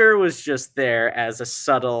I'm sure was just there as a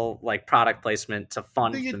subtle like product placement to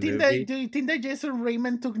fund the movie. Do you think that Jason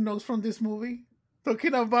Raymond took notes from this movie?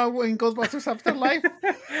 Talking about in Ghostbusters Afterlife?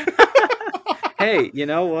 Hey, you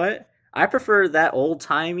know what? I prefer that old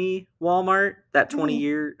timey Walmart, that 20 Mhm.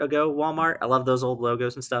 year ago Walmart. I love those old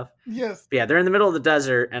logos and stuff. Yes. But yeah, they're in the middle of the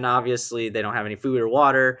desert, and obviously they don't have any food or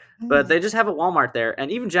water, but Mhm. they just have a Walmart there.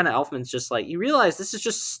 And even Jenna Elfman's just like, you realize this is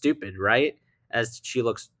just stupid, right? As she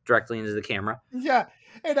looks directly into the camera. Yeah.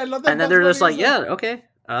 And I love that And then Bugs they're just Bunny like, was like, yeah, okay,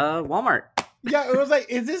 Walmart. yeah, it was like,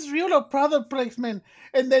 is this real or product placement?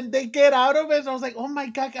 And then they get out of it. And I was like, oh my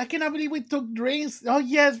God, I cannot believe we took drinks. Oh,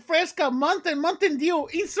 yes, Fresca, Mountain Dew.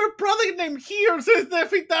 Insert product name here, says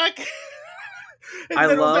Daffy Duck. I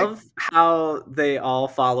And then I was like, love how they all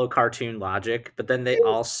follow cartoon logic, but then they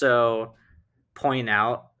also point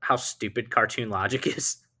out how stupid cartoon logic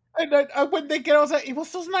is. and then when they get, I was like, it was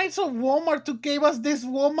so nice of Walmart to give us this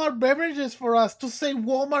Walmart beverages for us to say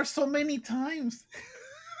Walmart so many times.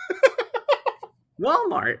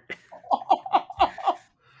 Walmart.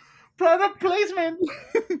 Product placement.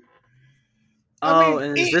 I Oh, mean,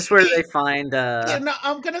 and is this where they find yeah, no,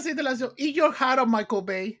 I'm gonna say the last one. Eat your hat on Michael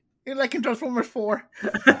Bay. Like in Transformers 4.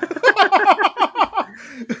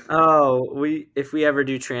 Oh, we if we ever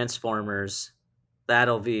do Transformers,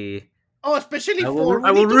 that'll be Oh, especially 4.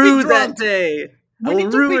 I We will need to be rue that drunk. day. I We will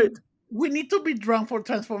need to rue be it. we need to be drunk for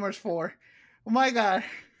Transformers 4. Oh my god.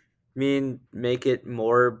 I mean, make it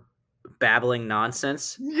more babbling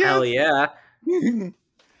nonsense. Hell Yes. yeah.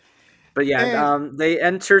 But yeah, And they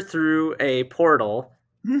enter through a portal,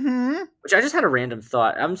 mhm, which I just had a random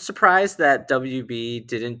thought. I'm surprised that WB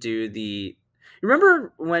didn't do the. You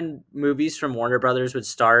remember when movies from Warner Brothers would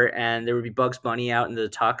start and there would be Bugs Bunny out in the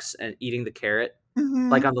tux and eating the carrot,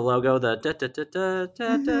 like mhm, on the logo, the da da da da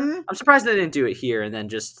da da. mhm. I'm surprised they didn't do it here and then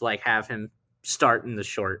just like have him start in the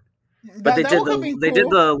short. But That would have been they did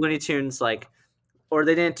cool. the Looney Tunes like, or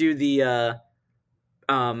they didn't do the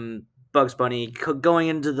um Bugs Bunny going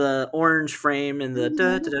into the orange frame and the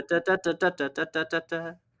da Mhm. da da da da da da da da da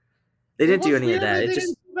da. They It didn't do was any of weird that. they It didn't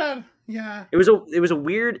just do that. Yeah. it was a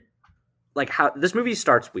weird like how this movie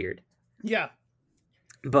starts weird, Yeah.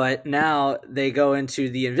 but now they go into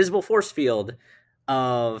the invisible force field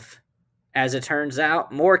of, as it turns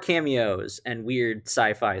out, more cameos and weird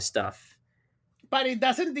sci-fi stuff. But it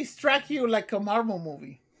doesn't distract you like a Marvel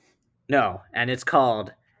movie. No, and it's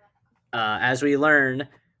called, as we learn,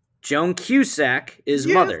 Joan Cusack is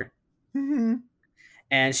Yes. mother, Hmm.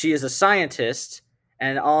 and she is a scientist.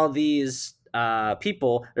 And all these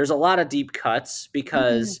people, there's a lot of deep cuts Hmm.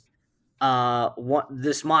 because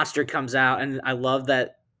this monster comes out, and I love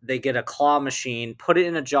that they get a claw machine, put it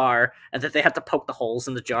in a jar, and that they have to poke the holes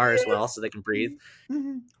in the jar as well Yes. so they can breathe.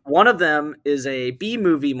 Hmm. One of them is a B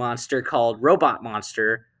movie monster called Robot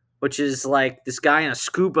Monster, which is like this guy in a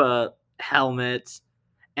scuba helmet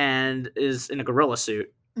and is in a gorilla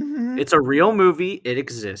suit. Hmm. It's a real movie, it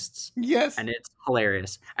exists, Yes. and it's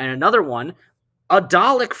hilarious. And another one, a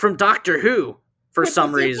Dalek from Doctor Who, for With the some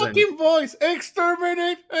same reason, fucking voice.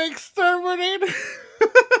 Exterminate! Exterminate!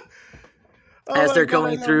 Oh as my they're god, I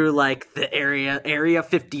going love it. through like the area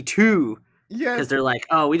 52, because Yes. they're like,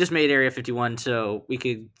 oh, we just made area 51 so we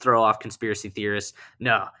could throw off conspiracy theorists.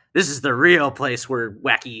 No, this is the real place where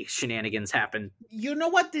wacky shenanigans happen. You know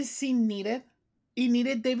what this scene needed? It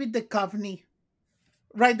needed David Duchovny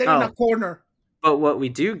right there in a Oh, corner. but what we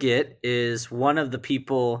do get is one of the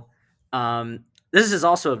people. This is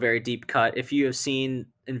also a very deep cut. If you have seen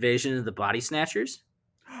Invasion of the Body Snatchers,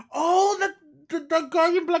 Oh, that guy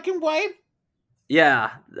in black and white?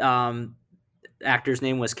 yeah, actor's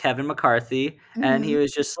name was Kevin McCarthy, and he Hmm.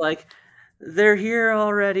 was just like, they're here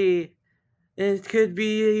already. It could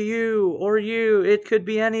be you or you. It could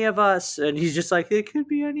be any of us. And he's just like, it could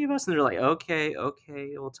be any of us. And they're like, okay,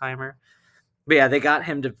 okay, old timer. But yeah, they got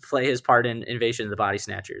him to play his part in Invasion of the Body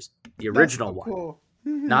Snatchers, the That's original so one, cool.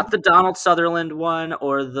 Hmm. not the Donald Sutherland one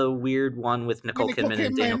or the weird one with With Nicole Nicole Kidman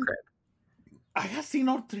and Daniel Kidman. Craig. I have seen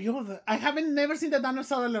all three of them. I haven't never seen the Donald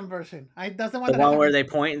Sutherland version. That's the one The that I one where haven't they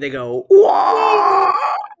seen. point and they go, "Whoa!"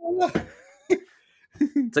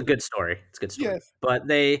 It's a good story. It's a good story. Yes. But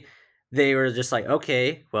they were just like,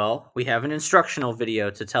 okay, well, we have an instructional video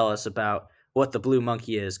to tell us about what the blue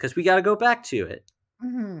monkey is because we got to go back to it.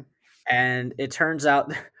 Hmm. And it turns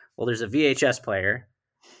out, well, there's a VHS player,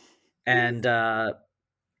 Yes. and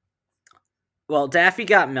well, Daffy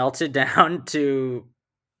got melted down to,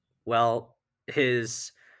 well,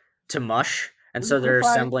 his to mush, and so they're Liquefy.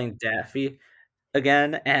 assembling Daffy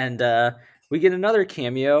again, and we get another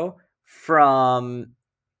cameo from,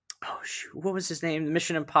 oh shoot, what was his name? The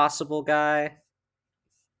Mission Impossible guy.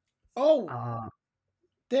 Oh, Uh,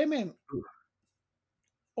 damn it.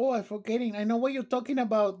 Oh, I'm forgetting. I know what you're talking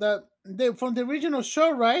about. From the original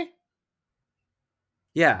show, right?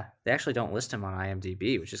 yeah, they actually don't list him on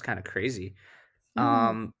IMDb, which is kind of crazy.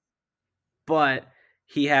 Mm-hmm. But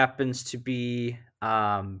he happens to be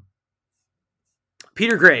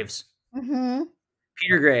Peter Graves. Mm-hmm.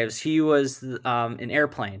 Peter Graves. He was an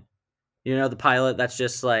airplane. You know, the pilot that's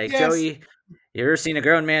just like, Yes. Joey, you ever seen a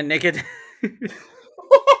grown man naked?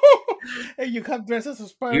 Hey, you have dresses as you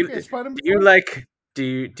Spider do you before? like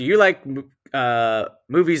do you like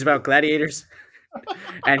movies about gladiators?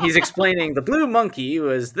 And he's explaining the blue monkey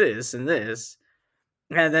was this and this,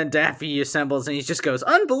 and then Daffy assembles and he just goes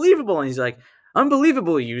unbelievable, and he's like,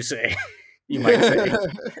 unbelievable, you say? You might say.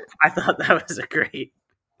 I thought that was a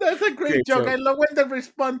That's a great great joke. joke. I love when they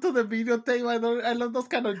respond to the videotape. I love those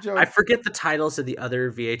kind of I jokes. forget the titles of the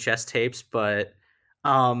other VHS tapes, but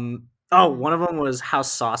oh, Mm. one of them was how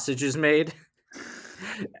sausage is made.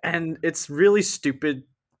 And it's really stupid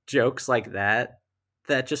jokes like that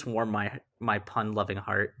that just warm my pun loving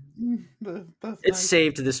heart. That's It nice.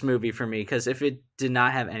 saved this movie for me because if it did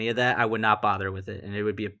not have any of that, I would not bother with it, and it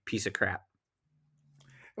would be a piece of crap.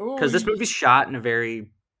 Oh, Because this movie's shot in a very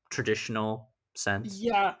traditional sense.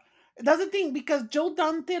 yeah. That's the thing because Joe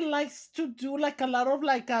Dante likes to do like a lot of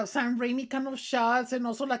like Sam Raimi kind of shots and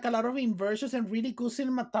also like a lot of inversions and really good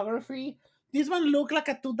cinematography. This one looked like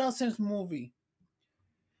a 2000s movie.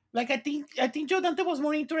 Like I think Joe Dante was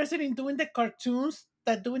more interested in doing the cartoons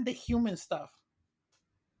that doing the human stuff.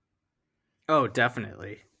 Oh,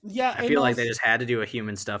 definitely. Yeah, I and feel like they also, just had to do a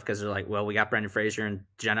human stuff because they're like, well, we got Brendan Fraser and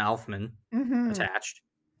Jenna Elfman hmm attached.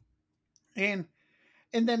 and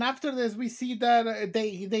and then after this, we see that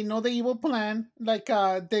they know the evil plan, like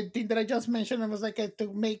the thing that I just mentioned. It was like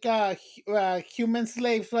to make human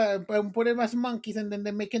slaves and put them as monkeys, and then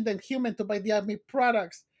they're making them human to buy the army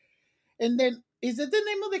products. And then is it the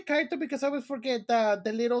name of the character? Because I always forget the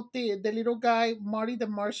little guy Marty the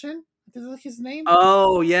Martian. This is his name.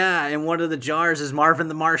 Oh yeah, and one of the jars is Marvin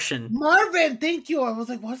the Martian. Marvin. Thank you. I was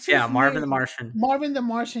like, what's Yeah, his Marvin the name? Martian. Marvin the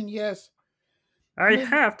Martian. Yes. I Miss.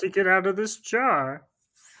 have to get out of this jar.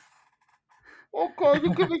 Okay,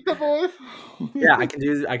 you can make the Yeah,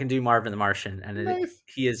 voice. I can do Marvin the Martian, and Nice.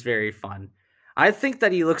 he is very fun. I think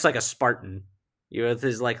that he looks like a Spartan, you know, with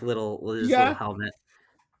his like little Yeah. helmet,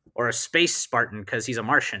 or a space Spartan because he's a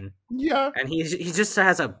Martian, Yeah. and he just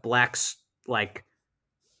has a black like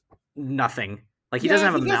nothing. Like he doesn't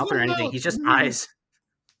Yeah. have a He has mouth or no anything. mouth. He's just eyes.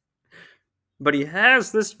 But he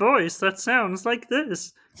has this voice that sounds like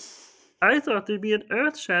this. I thought there'd be an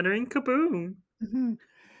earth-shattering kaboom. Mhm.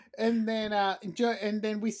 And then and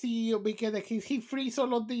then we get that he frees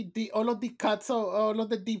all of the all of the cuts of all of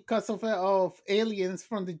the deep cuts of aliens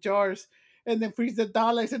from the jars, and then frees the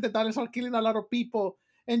dollars, and the dollars are killing a lot of people.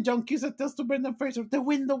 And John Cusack tells to Brendan Fraser, the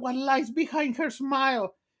window what lies behind her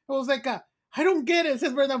smile. I was like, I don't get it,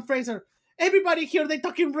 says Brendan Fraser. Everybody here they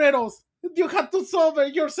talking riddles. You have to solve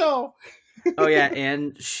it yourself. Oh yeah,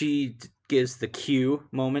 and gives the Q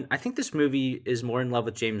moment. I think this movie is more in love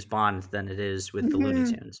with James Bond than it is with the Looney Mhm.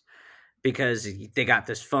 Tunes because they got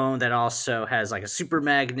this phone that also has like a super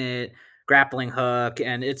magnet, grappling hook,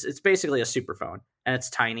 and it's basically a super phone. And it's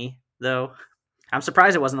tiny though. I'm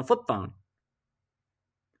surprised it wasn't a flip phone.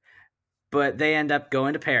 But they end up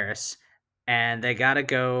going to Paris and they got to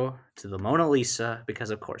go to the Mona Lisa because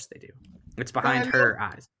of course they do. It's But I behind love her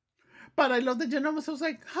eyes. But I love the gentleman. So I was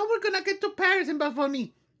like, how we're gonna get to Paris in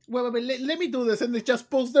Bafoni? Wait, let me do this. And they just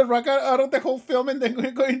pulls the rug out of the whole film and then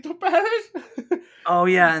we're going to Paris. Oh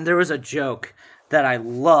yeah, and there was a joke that I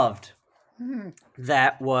loved Mhm,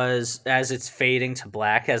 that was as it's fading to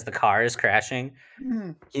black as the car is crashing.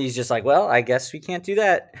 mhm, He's just like, well, I guess we can't do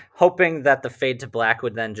that, hoping that the fade to black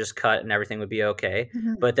would then just cut and everything would be okay.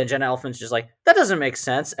 mhm. But then Jenna Elfman's just like, that doesn't make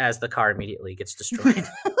sense as the car immediately gets destroyed.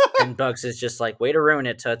 And Bugs is just like, way to ruin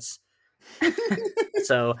it, Toots.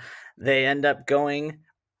 So they end up going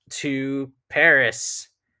to Paris,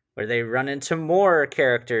 where they run into more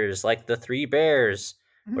characters like the Three Bears,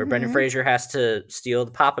 where Brendan Mhm. Fraser has to steal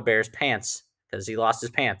the Papa Bear's pants because he lost his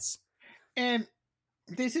pants. And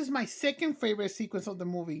this is my second favorite sequence of the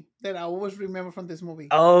movie that I always remember from this movie.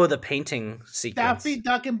 Oh, the painting Daffy sequence.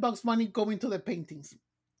 Duck and Bugs Bunny going to the paintings.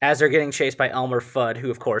 As they're getting chased by Elmer Fudd,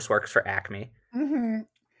 who of course works for Acme. Mhm.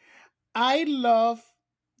 I love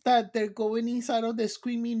that they're going inside of the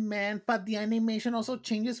screaming man, but the animation also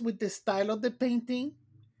changes with the style of the painting.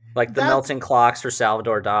 Like the That's melting clocks for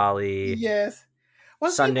Salvador Dali, yes.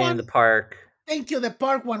 What's the Sunday in one? the Park. Thank you, the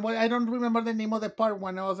park one. Well, I don't remember the name of the park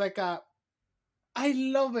one. I was like, I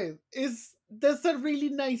love it. It's that's a really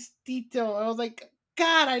nice detail. I was like,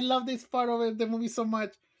 God, I love this part of it, the movie so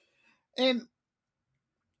much. And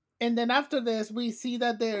and then after this, we see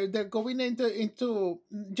that they're going into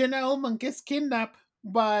Jenna Elman gets kidnapped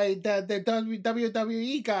by the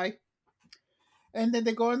WWE guy, and then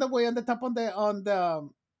they go on the way on the top on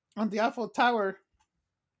the Eiffel Tower,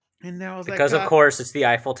 and then I was like, Because of course it's the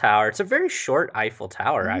Eiffel Tower. It's a very short Eiffel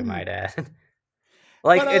Tower, I mhm. might add.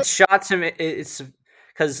 But Like it's shot to me. It's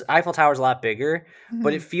because Eiffel Tower's a lot bigger,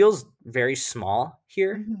 but it mhm, feels very small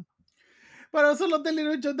here. mhm. But I also love the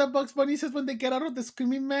little joke that Bugs Bunny says when they get out of the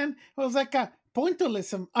screaming man. I was like,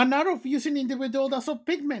 pointillism, an art of using individual that's of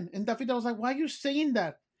pigment. And Daffy was like, why are you saying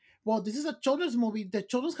that? Well, this is a children's movie. The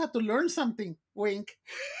children have to learn something. Wink.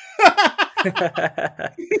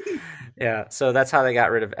 Yeah, so that's how they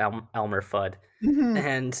got rid of Elmer Fudd, Mhm.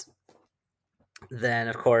 and then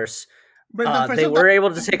of course Brendan they Fraser were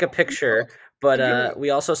able to take a picture, but You're right. we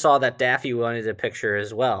also saw that Daffy wanted a picture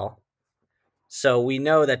as well. So we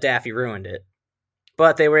know that Daffy ruined it,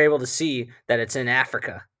 but they were able to see that it's in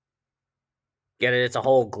Africa. Get it? It's a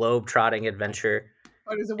whole globe trotting adventure,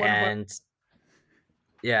 Or is it one of our? and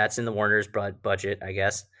yeah, it's in the Warner's budget, I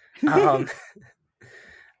guess. Um,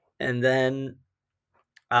 and then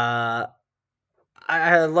uh,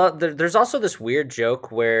 I love. There's also this weird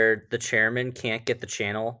joke where the chairman can't get the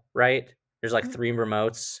channel right. There's like three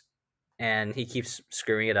remotes, and he keeps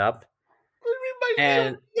screwing it up. It reminds me of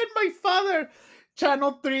And me and my father.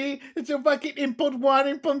 Channel 3. It's your fucking input 1,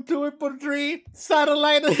 input 2, input 3.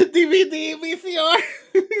 Satellite, DVD, VCR.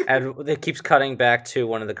 And it keeps cutting back to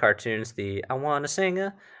one of the cartoons, the I wanna sing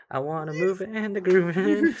a, I wanna move it and the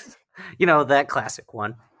groove. You know, that classic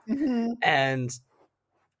one. Mm-hmm. And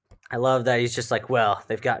I love that he's just like, well,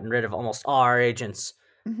 they've gotten rid of almost all our agents.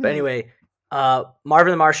 But Mm-hmm. anyway,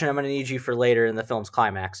 Marvin the Martian, I'm going to need you for later in the film's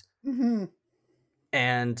climax. Mm-hmm.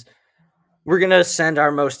 And we're going to send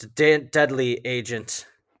our most deadly agent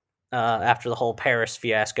after the whole Paris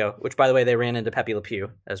fiasco, which, by the way, they ran into Pepe Le Pew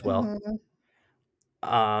as well. Mm-hmm.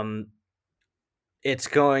 Um, it's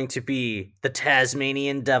going to be the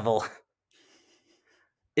Tasmanian Devil.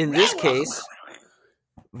 In this case,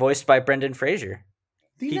 voiced by Brendan Fraser.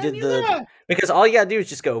 He did the... Because all you gotta do is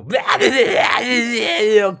just go...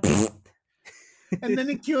 And then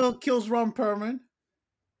he kills Ron Perlman.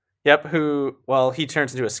 Yep, who... Well, he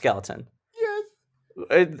turns into a skeleton.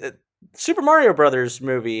 Yes. Super Mario Brothers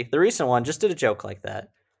movie, the recent one, just did a joke like that.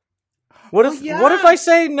 What if I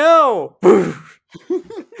say no?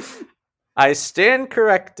 I stand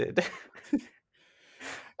corrected.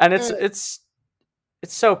 And it's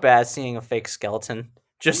so bad seeing a fake skeleton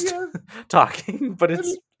just talking, but it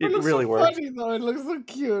really so works. Funny, though. It looks so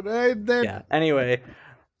cute. And then yeah. Anyway,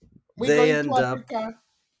 they end up.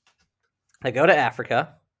 They go to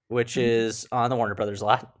Africa, which is on the Warner Brothers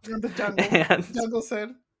lot. The jungle. And jungle set.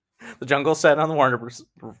 The jungle set on the Warner Brothers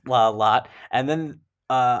lot, and then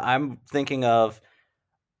I'm thinking of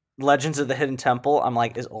Legends of the Hidden Temple. I'm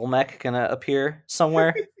like, is Olmec gonna appear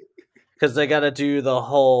somewhere? Because they got to do the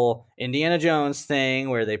whole Indiana Jones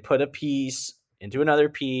thing where they put a piece into another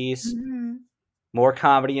piece. Mm-hmm. More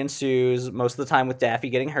comedy ensues, most of the time with Daffy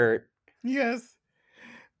getting hurt. Yes.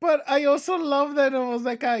 But I also love that it was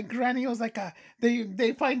like Granny was like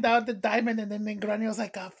they find out the diamond, and then Granny was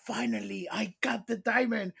like finally I got the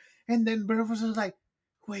diamond, and then Breakfast was like,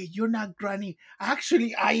 wait, you're not Granny,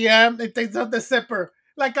 actually I am. It takes out the zipper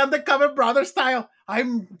like Undercover Brother style.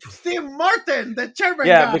 I'm Steve Martin, the chairman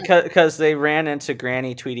guy. because they ran into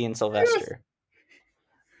Granny, Tweety, and Sylvester. Yes.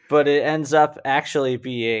 But it ends up actually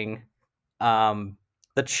being the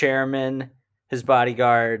chairman, his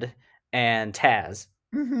bodyguard, and Taz.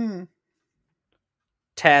 Mm-hmm.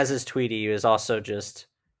 Taz's Tweety is also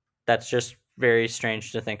that's just very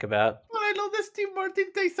strange to think about. Well, I love the Steve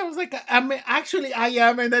Martin thing. Sounds like I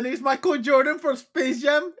am, and then it's Michael Jordan for Space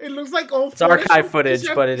Jam. It looks like old. It's archive footage,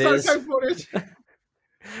 but it's archive footage.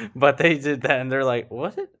 But they did that, and they're like,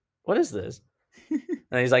 "What? What is this?"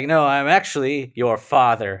 And he's like, "No, I'm actually your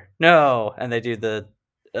father." No, and they do the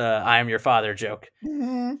 "I am your father" joke.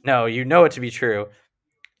 Mm-hmm. No, you know it to be true.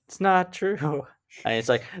 It's not true. And it's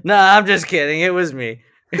like, nah, I'm just kidding. It was me.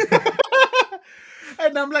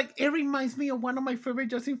 And I'm like, it reminds me of one of my favorite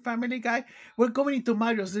just in Family Guy. We're going into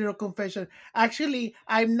Mario Zero Confession. Actually,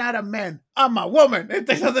 I'm not a man. I'm a woman. And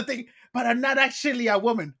that's the thing. But I'm not actually a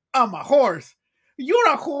woman. I'm a horse. You're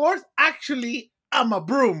a horse. Actually, I'm a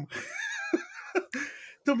broom.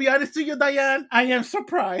 To be honest with you, Diane, I am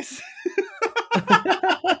surprised.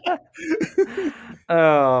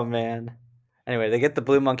 Oh, man. Anyway, they get the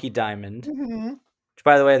blue monkey diamond. Mm-hmm. Which,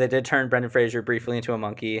 by the way, they did turn Brendan Fraser briefly into a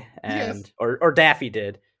monkey, and or Daffy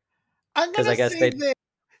did. I'm gonna say that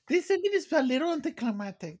this ending is a little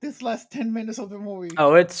anticlimactic. This last 10 minutes of the movie.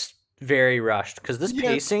 Oh, it's very rushed because this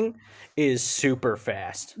pacing is super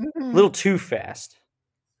fast, mm-hmm. a little too fast.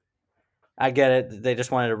 I get it; they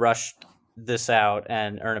just wanted to rush this out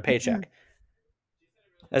and earn a paycheck.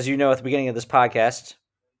 Mm-hmm. As you know, at the beginning of this podcast,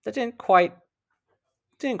 that didn't quite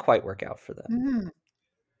work out for them. Mm-hmm.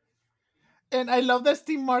 And I love that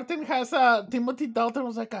Steve Martin has Timothy Dalton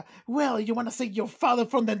was like, well, you want to say your father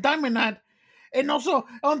from the Diamond Hand. And also,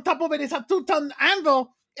 on top of it is a 2-ton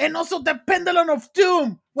anvil. And also the Pendulum of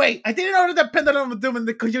Doom. Wait, I didn't order the Pendulum of Doom, and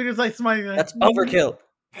the computer's like smiling. That's overkill.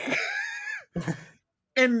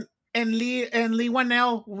 and Lee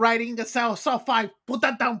Wanell writing the Saw 5. Put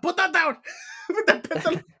that down. With the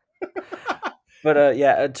pendulum. But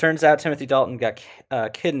it turns out Timothy Dalton got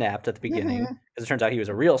kidnapped at the beginning, because it turns out he was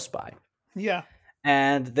a real spy. Yeah.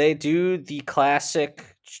 And they do the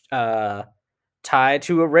classic tie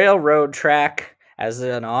to a railroad track as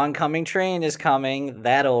an oncoming train is coming,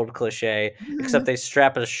 that old cliche, except they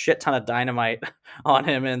strap a shit ton of dynamite on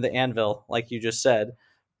him in the anvil, like you just said.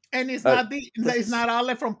 And it's not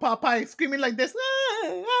Olive from Popeye screaming like this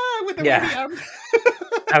with the wavy arms.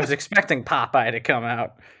 I was expecting Popeye to come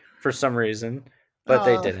out for some reason, but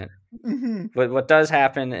they didn't. Mm-hmm. But what does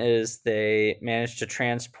happen is they manage to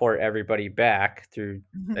transport everybody back through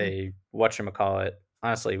a whatchamacallit.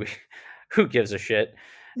 Honestly, who gives a shit?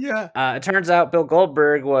 Yeah. It turns out Bill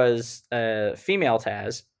Goldberg was a female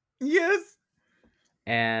Taz. Yes.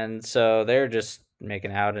 and so they're just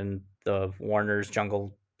making out in the Warner's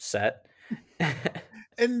jungle set.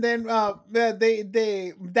 And then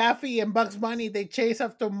they Daffy and Bugs Bunny, they chase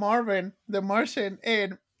after Marvin the Martian,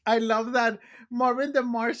 and I love that Marvin the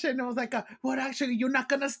Martian was like, "What? Actually, you're not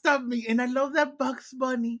gonna stop me." And I love that Bugs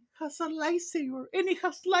Bunny has a lightsaber, and it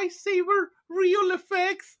has lightsaber real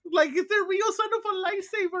effects, like it's a real sort of a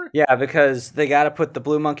lightsaber. Yeah, because they got to put the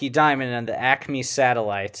Blue Monkey Diamond on the Acme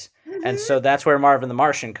satellite, and so Hmm. that's where Marvin the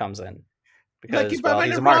Martian comes in Like in because, well, Batman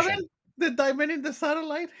he's a and Martian. Robin, the diamond in the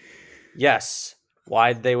satellite. Yes,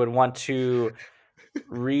 why they would want to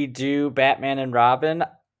redo Batman and Robin,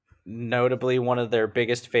 notably one of their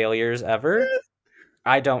biggest failures ever. Yes.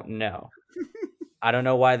 I don't know. I don't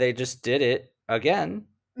know why they just did it again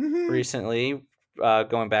Hmm. recently,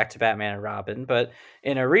 going back to Batman and Robin, but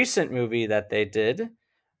in a recent movie that they did,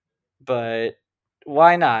 but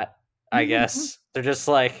why not? I Hmm. guess they're just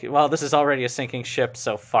like, well, this is already a sinking ship,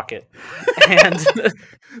 so fuck it. And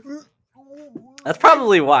that's Like,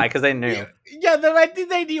 probably why, because they yeah, knew. yeah, the right thing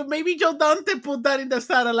they knew. Maybe Joe Dante put that in the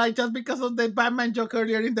satellite just because of the Batman joke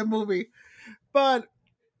earlier in the movie. But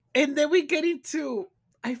and then we get into,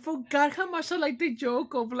 I forgot how much I like the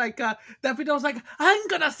joke of like Daffy was like, "I'm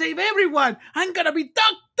gonna save everyone. I'm gonna be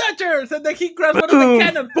Duck Dodgers," and then he grabs one of the Boom!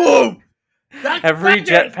 cannon. Boom! Duck Every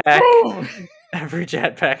Dodgers. jetpack, Boom! every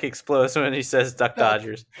jetpack explodes when he says Duck Duck.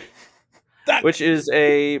 Dodgers, Duck. which is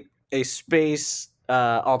a space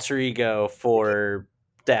alter ego for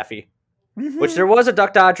Daffy. Which Mm-hmm. there was a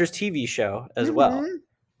Duck Dodgers TV show as well. Mm-hmm.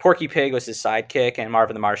 Porky Pig was his sidekick, and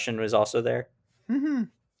Marvin the Martian was also there, Mm-hmm.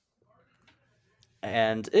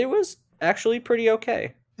 and it was actually pretty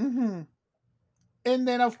okay. Mm-hmm. And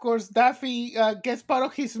then of course Daffy gets part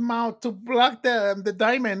of his mouth to block the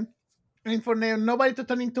diamond, and for nobody to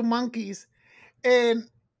turn into monkeys. And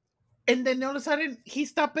then all of a sudden he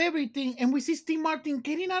stopped everything, and we see Steve Martin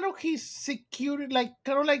getting out of his security, like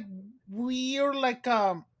kind of like weird, like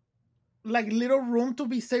little room to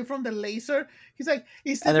be safe from the laser. He's like,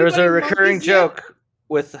 "Is And there was a everybody recurring monkeys yet?" joke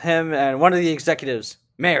with him and one of the executives,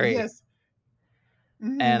 Mary, Yes.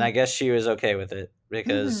 and Mm-hmm. I guess she was okay with it Mm-hmm.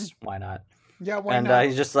 because why not? Yeah, why And not?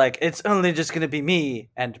 he's just like, it's only just gonna be me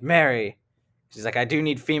and Mary. She's like, I do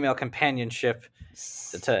need female companionship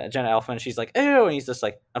to Jenna Elfman. She's like, ew, and he's just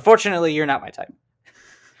like, unfortunately, you're not my type.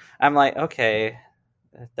 I'm like, okay,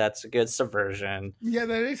 that's a good subversion. Yeah,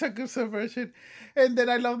 that is a good subversion. And then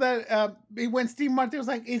I love that when Steve Martin was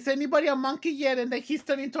like, "Is anybody a monkey yet?" And then he's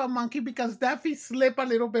turned into a monkey because Daffy slipped a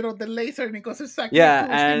little bit of the laser, and it goes exactly Yeah, to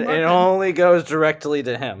Steve and it Martin. only goes directly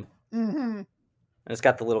to him. Hmm. And it's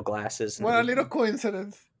got the little glasses and What a little everything.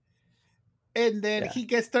 coincidence. And then Yeah. he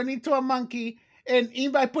gets turned into a monkey. And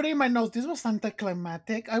I put it in my notes, this was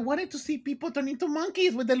anticlimactic. I wanted to see people turn into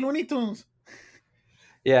monkeys with the Looney Tunes.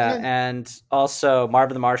 Yeah, And and also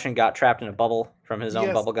Marvin the Martian got trapped in a bubble from his own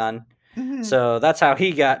yes. bubble gun. Hmm. So that's how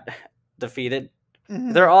he got defeated.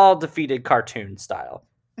 Hmm. They're all defeated cartoon style,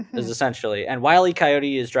 is Hmm. essentially. And Wile E.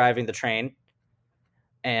 Coyote is driving the train,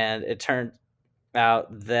 and it turned out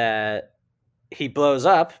that he blows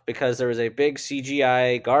up because there was a big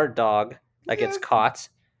CGI guard dog that gets Yes. caught,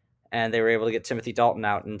 and they were able to get Timothy Dalton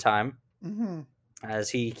out in time, Hmm. as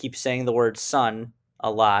he keeps saying the word son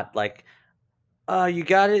a lot, like, you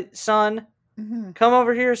got it, son? Hmm. Come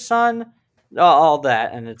over here, son. All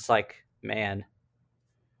that. And it's like, man,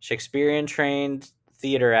 Shakespearean trained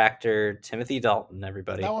theater actor Timothy Dalton, That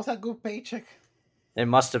everybody. was a good paycheck. It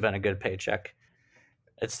must have been a good paycheck.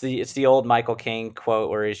 It's the old Michael Caine quote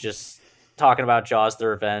where he's just talking about Jaws the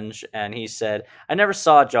Revenge, and he said, I never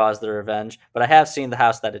saw Jaws the Revenge, but I have seen the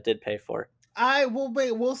house that it did pay for. I will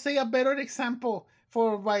be, we'll say a better example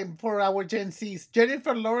for our Gen Zs.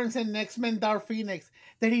 Jennifer Lawrence in X Men Dark Phoenix.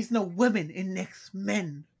 There is no women in X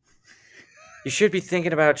Men. You should be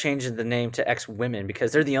thinking about changing the name to X Women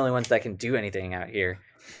because they're the only ones that can do anything out here.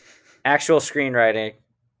 Actual screenwriting,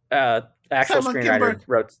 actual Simon Kinberg. screenwriter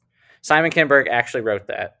wrote. Simon Kinberg actually wrote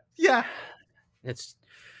that. Yeah, It's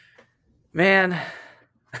man.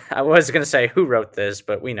 I was gonna say who wrote this,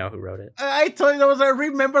 but we know who wrote it. I told you that was. I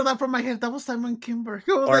remember that from my head. That was Simon Kinberg.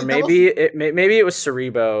 I was Or like, that was. maybe it was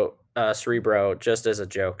Cerebro, just as a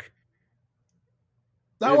joke.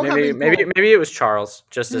 That would have Maybe been maybe cool. maybe it was Charles,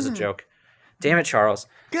 just as a Mhm. joke. Damn it, Charles.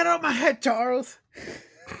 Get out of my head, Charles.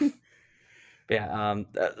 Yeah.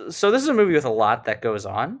 So this is a movie with a lot that goes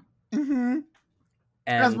on, Hmm.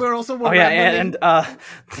 As and we're also oh were yeah, rambling.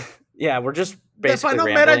 yeah, we're just The basically final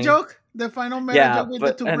meta rambling. joke. The final meta Yeah, joke with the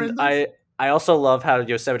but two and Brendas. I also love how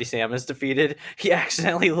Yosemite Sam is defeated. He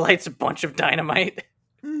accidentally lights a bunch of dynamite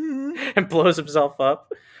Hmm. and blows himself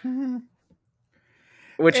up, Hmm.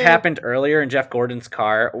 which And happened earlier in Jeff Gordon's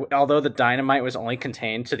car. Although the dynamite was only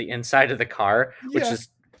contained to the inside of the car, which yeah. is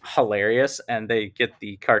hilarious, and they get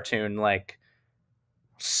the cartoon like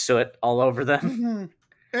soot all over them. hmm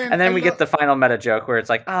And And I then we get love, the final meta joke where it's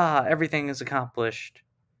like, everything is accomplished.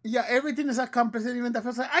 yeah, everything is accomplished. And even the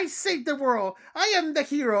first, like, I saved the world. I am the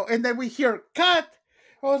hero. And then we hear cut.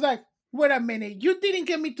 I was like, wait a minute, you didn't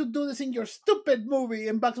get me to do this in your stupid movie.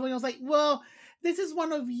 And Bugs Bunny was like, well, this is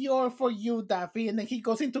one of your for you, Daffy. And then he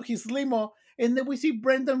goes into his limo, and then we see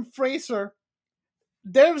Brendan Fraser,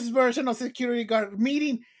 their version of security guard,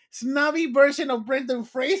 meeting snobby version of Brendan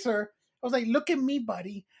Fraser. I was like, look at me,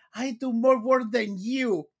 buddy. I do more work than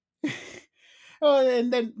you. Oh,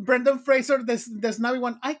 and then Brendan Fraser, this snobby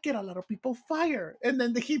one, I get a lot of people fired. And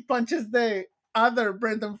then he punches the other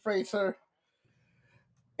Brendan Fraser.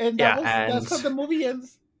 And Yeah, that's how and the movie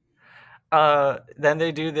ends. then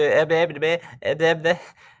they do the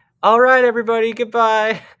all right, everybody,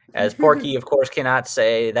 goodbye. As Porky, of course, cannot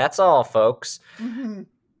say that's all, folks, hmm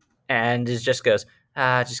and it just goes,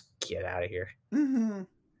 just get out of here. hmm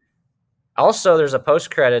Also, there's a post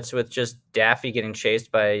credits with just Daffy getting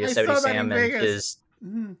chased by I Yosemite saw that in Sam and Vegas. his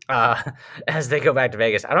hmm uh as they go back to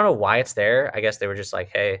Vegas. I don't know why it's there. I guess they were just like,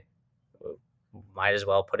 hey, might as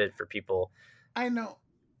well put it for people. I know.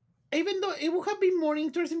 Even though it would have been more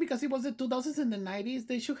interesting because it was the 2000s and the 90s,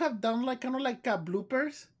 they should have done like kind of like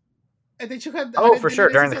bloopers. They should have Oh, added for sure,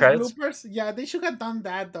 during delegations the as credits. bloopers. Yeah, they should have done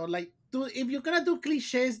that though. Like, if you're gonna do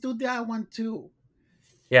cliches, do that one too.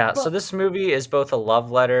 Yeah, so But this movie is both a love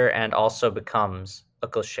letter and also becomes a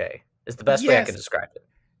cliche. Is the best way I could yes, describe it.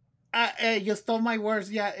 you stole my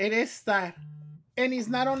words. Yeah, it is that, and it's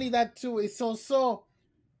not only that too. It's also,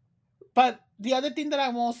 but the other thing that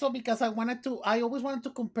I'm also, because I always wanted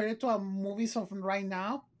to compare it to a movies of right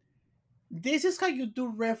now. This is how you do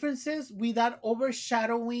references without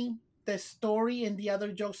overshadowing the story and the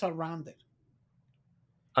other jokes around it.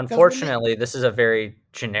 Because Unfortunately, this is a very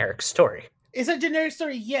generic story. it's a generic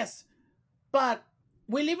story, yes, but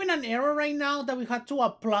we live in an era right now that we have to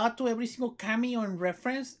applaud to every single cameo and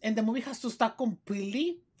reference, and the movie has to stop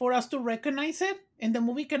completely for us to recognize it, and the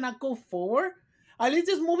movie cannot go forward. At least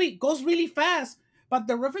this movie goes really fast, but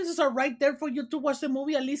the references are right there for you to watch the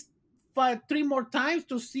movie at least three more times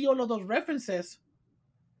to see all of those references.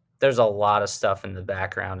 There's a lot of stuff in the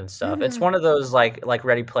background and stuff. It's hmm one of those like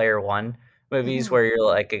Ready Player One movies hmm where you're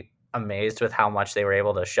like amazed with how much they were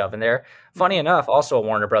able to shove in there. Funny hmm enough, also a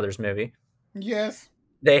Warner Brothers movie. Yes.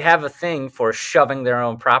 They have a thing for shoving their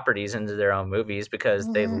own properties into their own movies because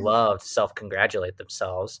they hmm love to self-congratulate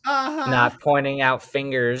themselves, Uh huh. not pointing out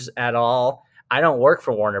fingers at all. I don't work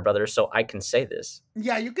for Warner Brothers, so I can say this.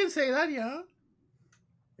 Yeah, you can say that. Yeah.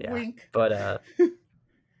 Yeah. Wink. But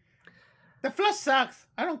The Flash sucks.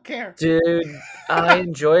 I don't care. dude, I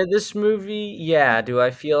enjoyed this movie. Yeah, do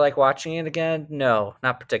I feel like watching it again? No,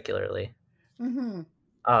 not particularly. hmm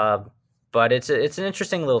Uh, but it's an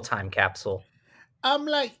interesting little time capsule. I'm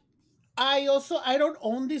like, I don't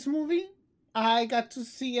own this movie. I got to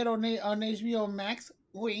see it on HBO Max.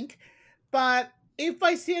 Wink. But if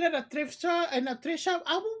I see it at a thrift shop,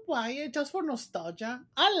 I will buy it just for nostalgia.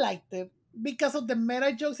 I liked it because of the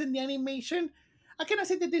meta jokes in the animation. I cannot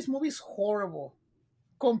say that this movie is horrible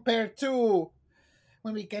compared to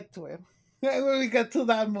when we get to it. When we get to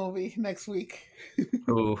that movie next week.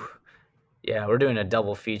 Ooh, yeah, we're doing a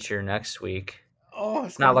double feature next week. Oh,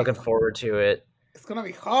 Not looking forward to it. it's gonna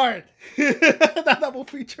be hard. That double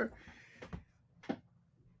feature.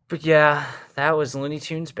 But yeah, that was Looney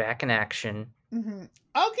Tunes back in action. hmm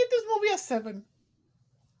I'll give this movie a 7.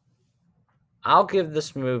 I'll give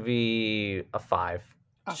this movie a 5.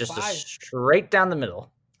 A It's just a 5. straight down the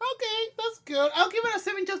middle. Okay, that's good. I'll give it a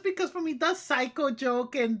 7 just because for me that psycho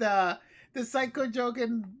joke and the psycho joke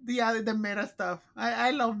and the meta stuff.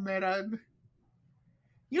 I love meta.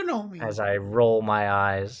 You know me. As I roll my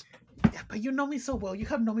eyes. Yeah, but you know me so well. You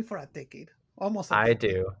have known me for a decade. Almost a I decade.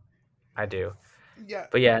 do. I do. Yeah.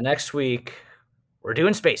 But yeah, next week we're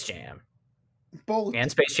doing Space Jam. Both.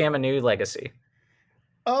 And Space Jam: A New Legacy.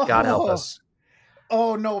 God help Oh. us.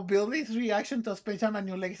 Oh no, Billy's reaction to Space Jam and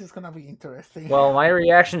New Legacy is gonna be interesting. Well, my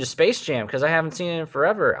reaction to Space Jam, because I haven't seen it in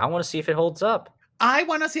forever, I want to see if it holds up. I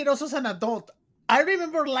wanna see it also as an adult. I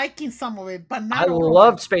remember liking some of it, but I not all of it.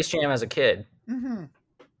 loved Space Jam as a kid, hmm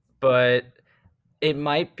but it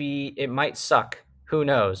might suck. Who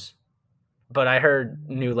knows? But I heard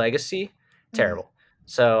New Legacy, hmm terrible.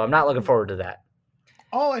 So I'm not looking forward to that.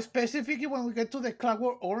 Oh, specifically when we get to the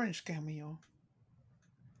Clockwork Orange cameo.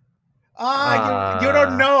 Ah, you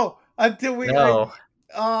don't Uh know until no.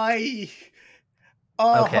 I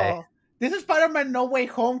Okay. oh this is Spider-Man No Way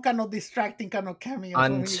Home kind of distracting kind of cameos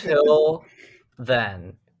when you get to Until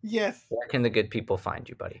then Yes. where can the good people find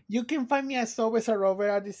you, buddy? You can find me as always at Robert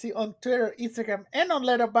RDC on Twitter, Instagram, and on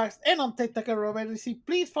Letterboxd, and on TikTok at Robert RDC.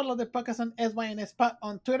 Please follow the podcast on SYNS Pod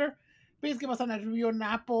on Twitter. Please give us a nice review on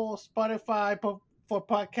Apple, Spotify for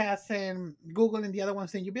podcasts, and Google and the other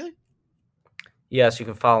ones. Thank you, Billy. Yes, you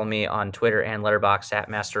can follow me on Twitter and Letterboxd at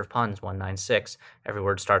Master of Puns 196. Every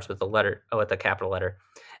word starts with with a capital letter.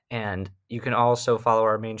 And you can also follow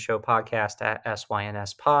our main show podcast at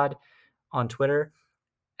SYNS Pod on Twitter,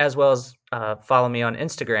 as well as follow me on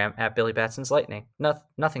Instagram at Billy Batson's Lightning.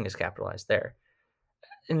 Nothing is capitalized there.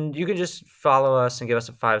 And you can just follow us and give us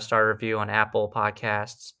a 5-star review on Apple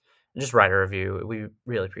Podcasts. And just write a review. We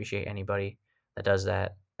really appreciate anybody that does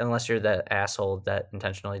that, unless you're that asshole that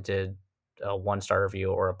intentionally did a 1-star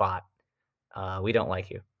review or a bot. We don't like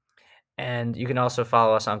you. And you can also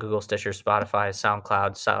follow us on Google, Stitcher, Spotify,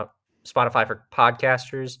 SoundCloud, Spotify for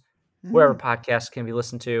podcasters, wherever Mm. podcasts can be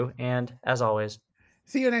listened to. And as always,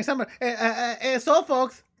 See you next summer. So,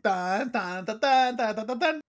 folks. Dun, dun, dun, dun, dun, dun, dun, dun.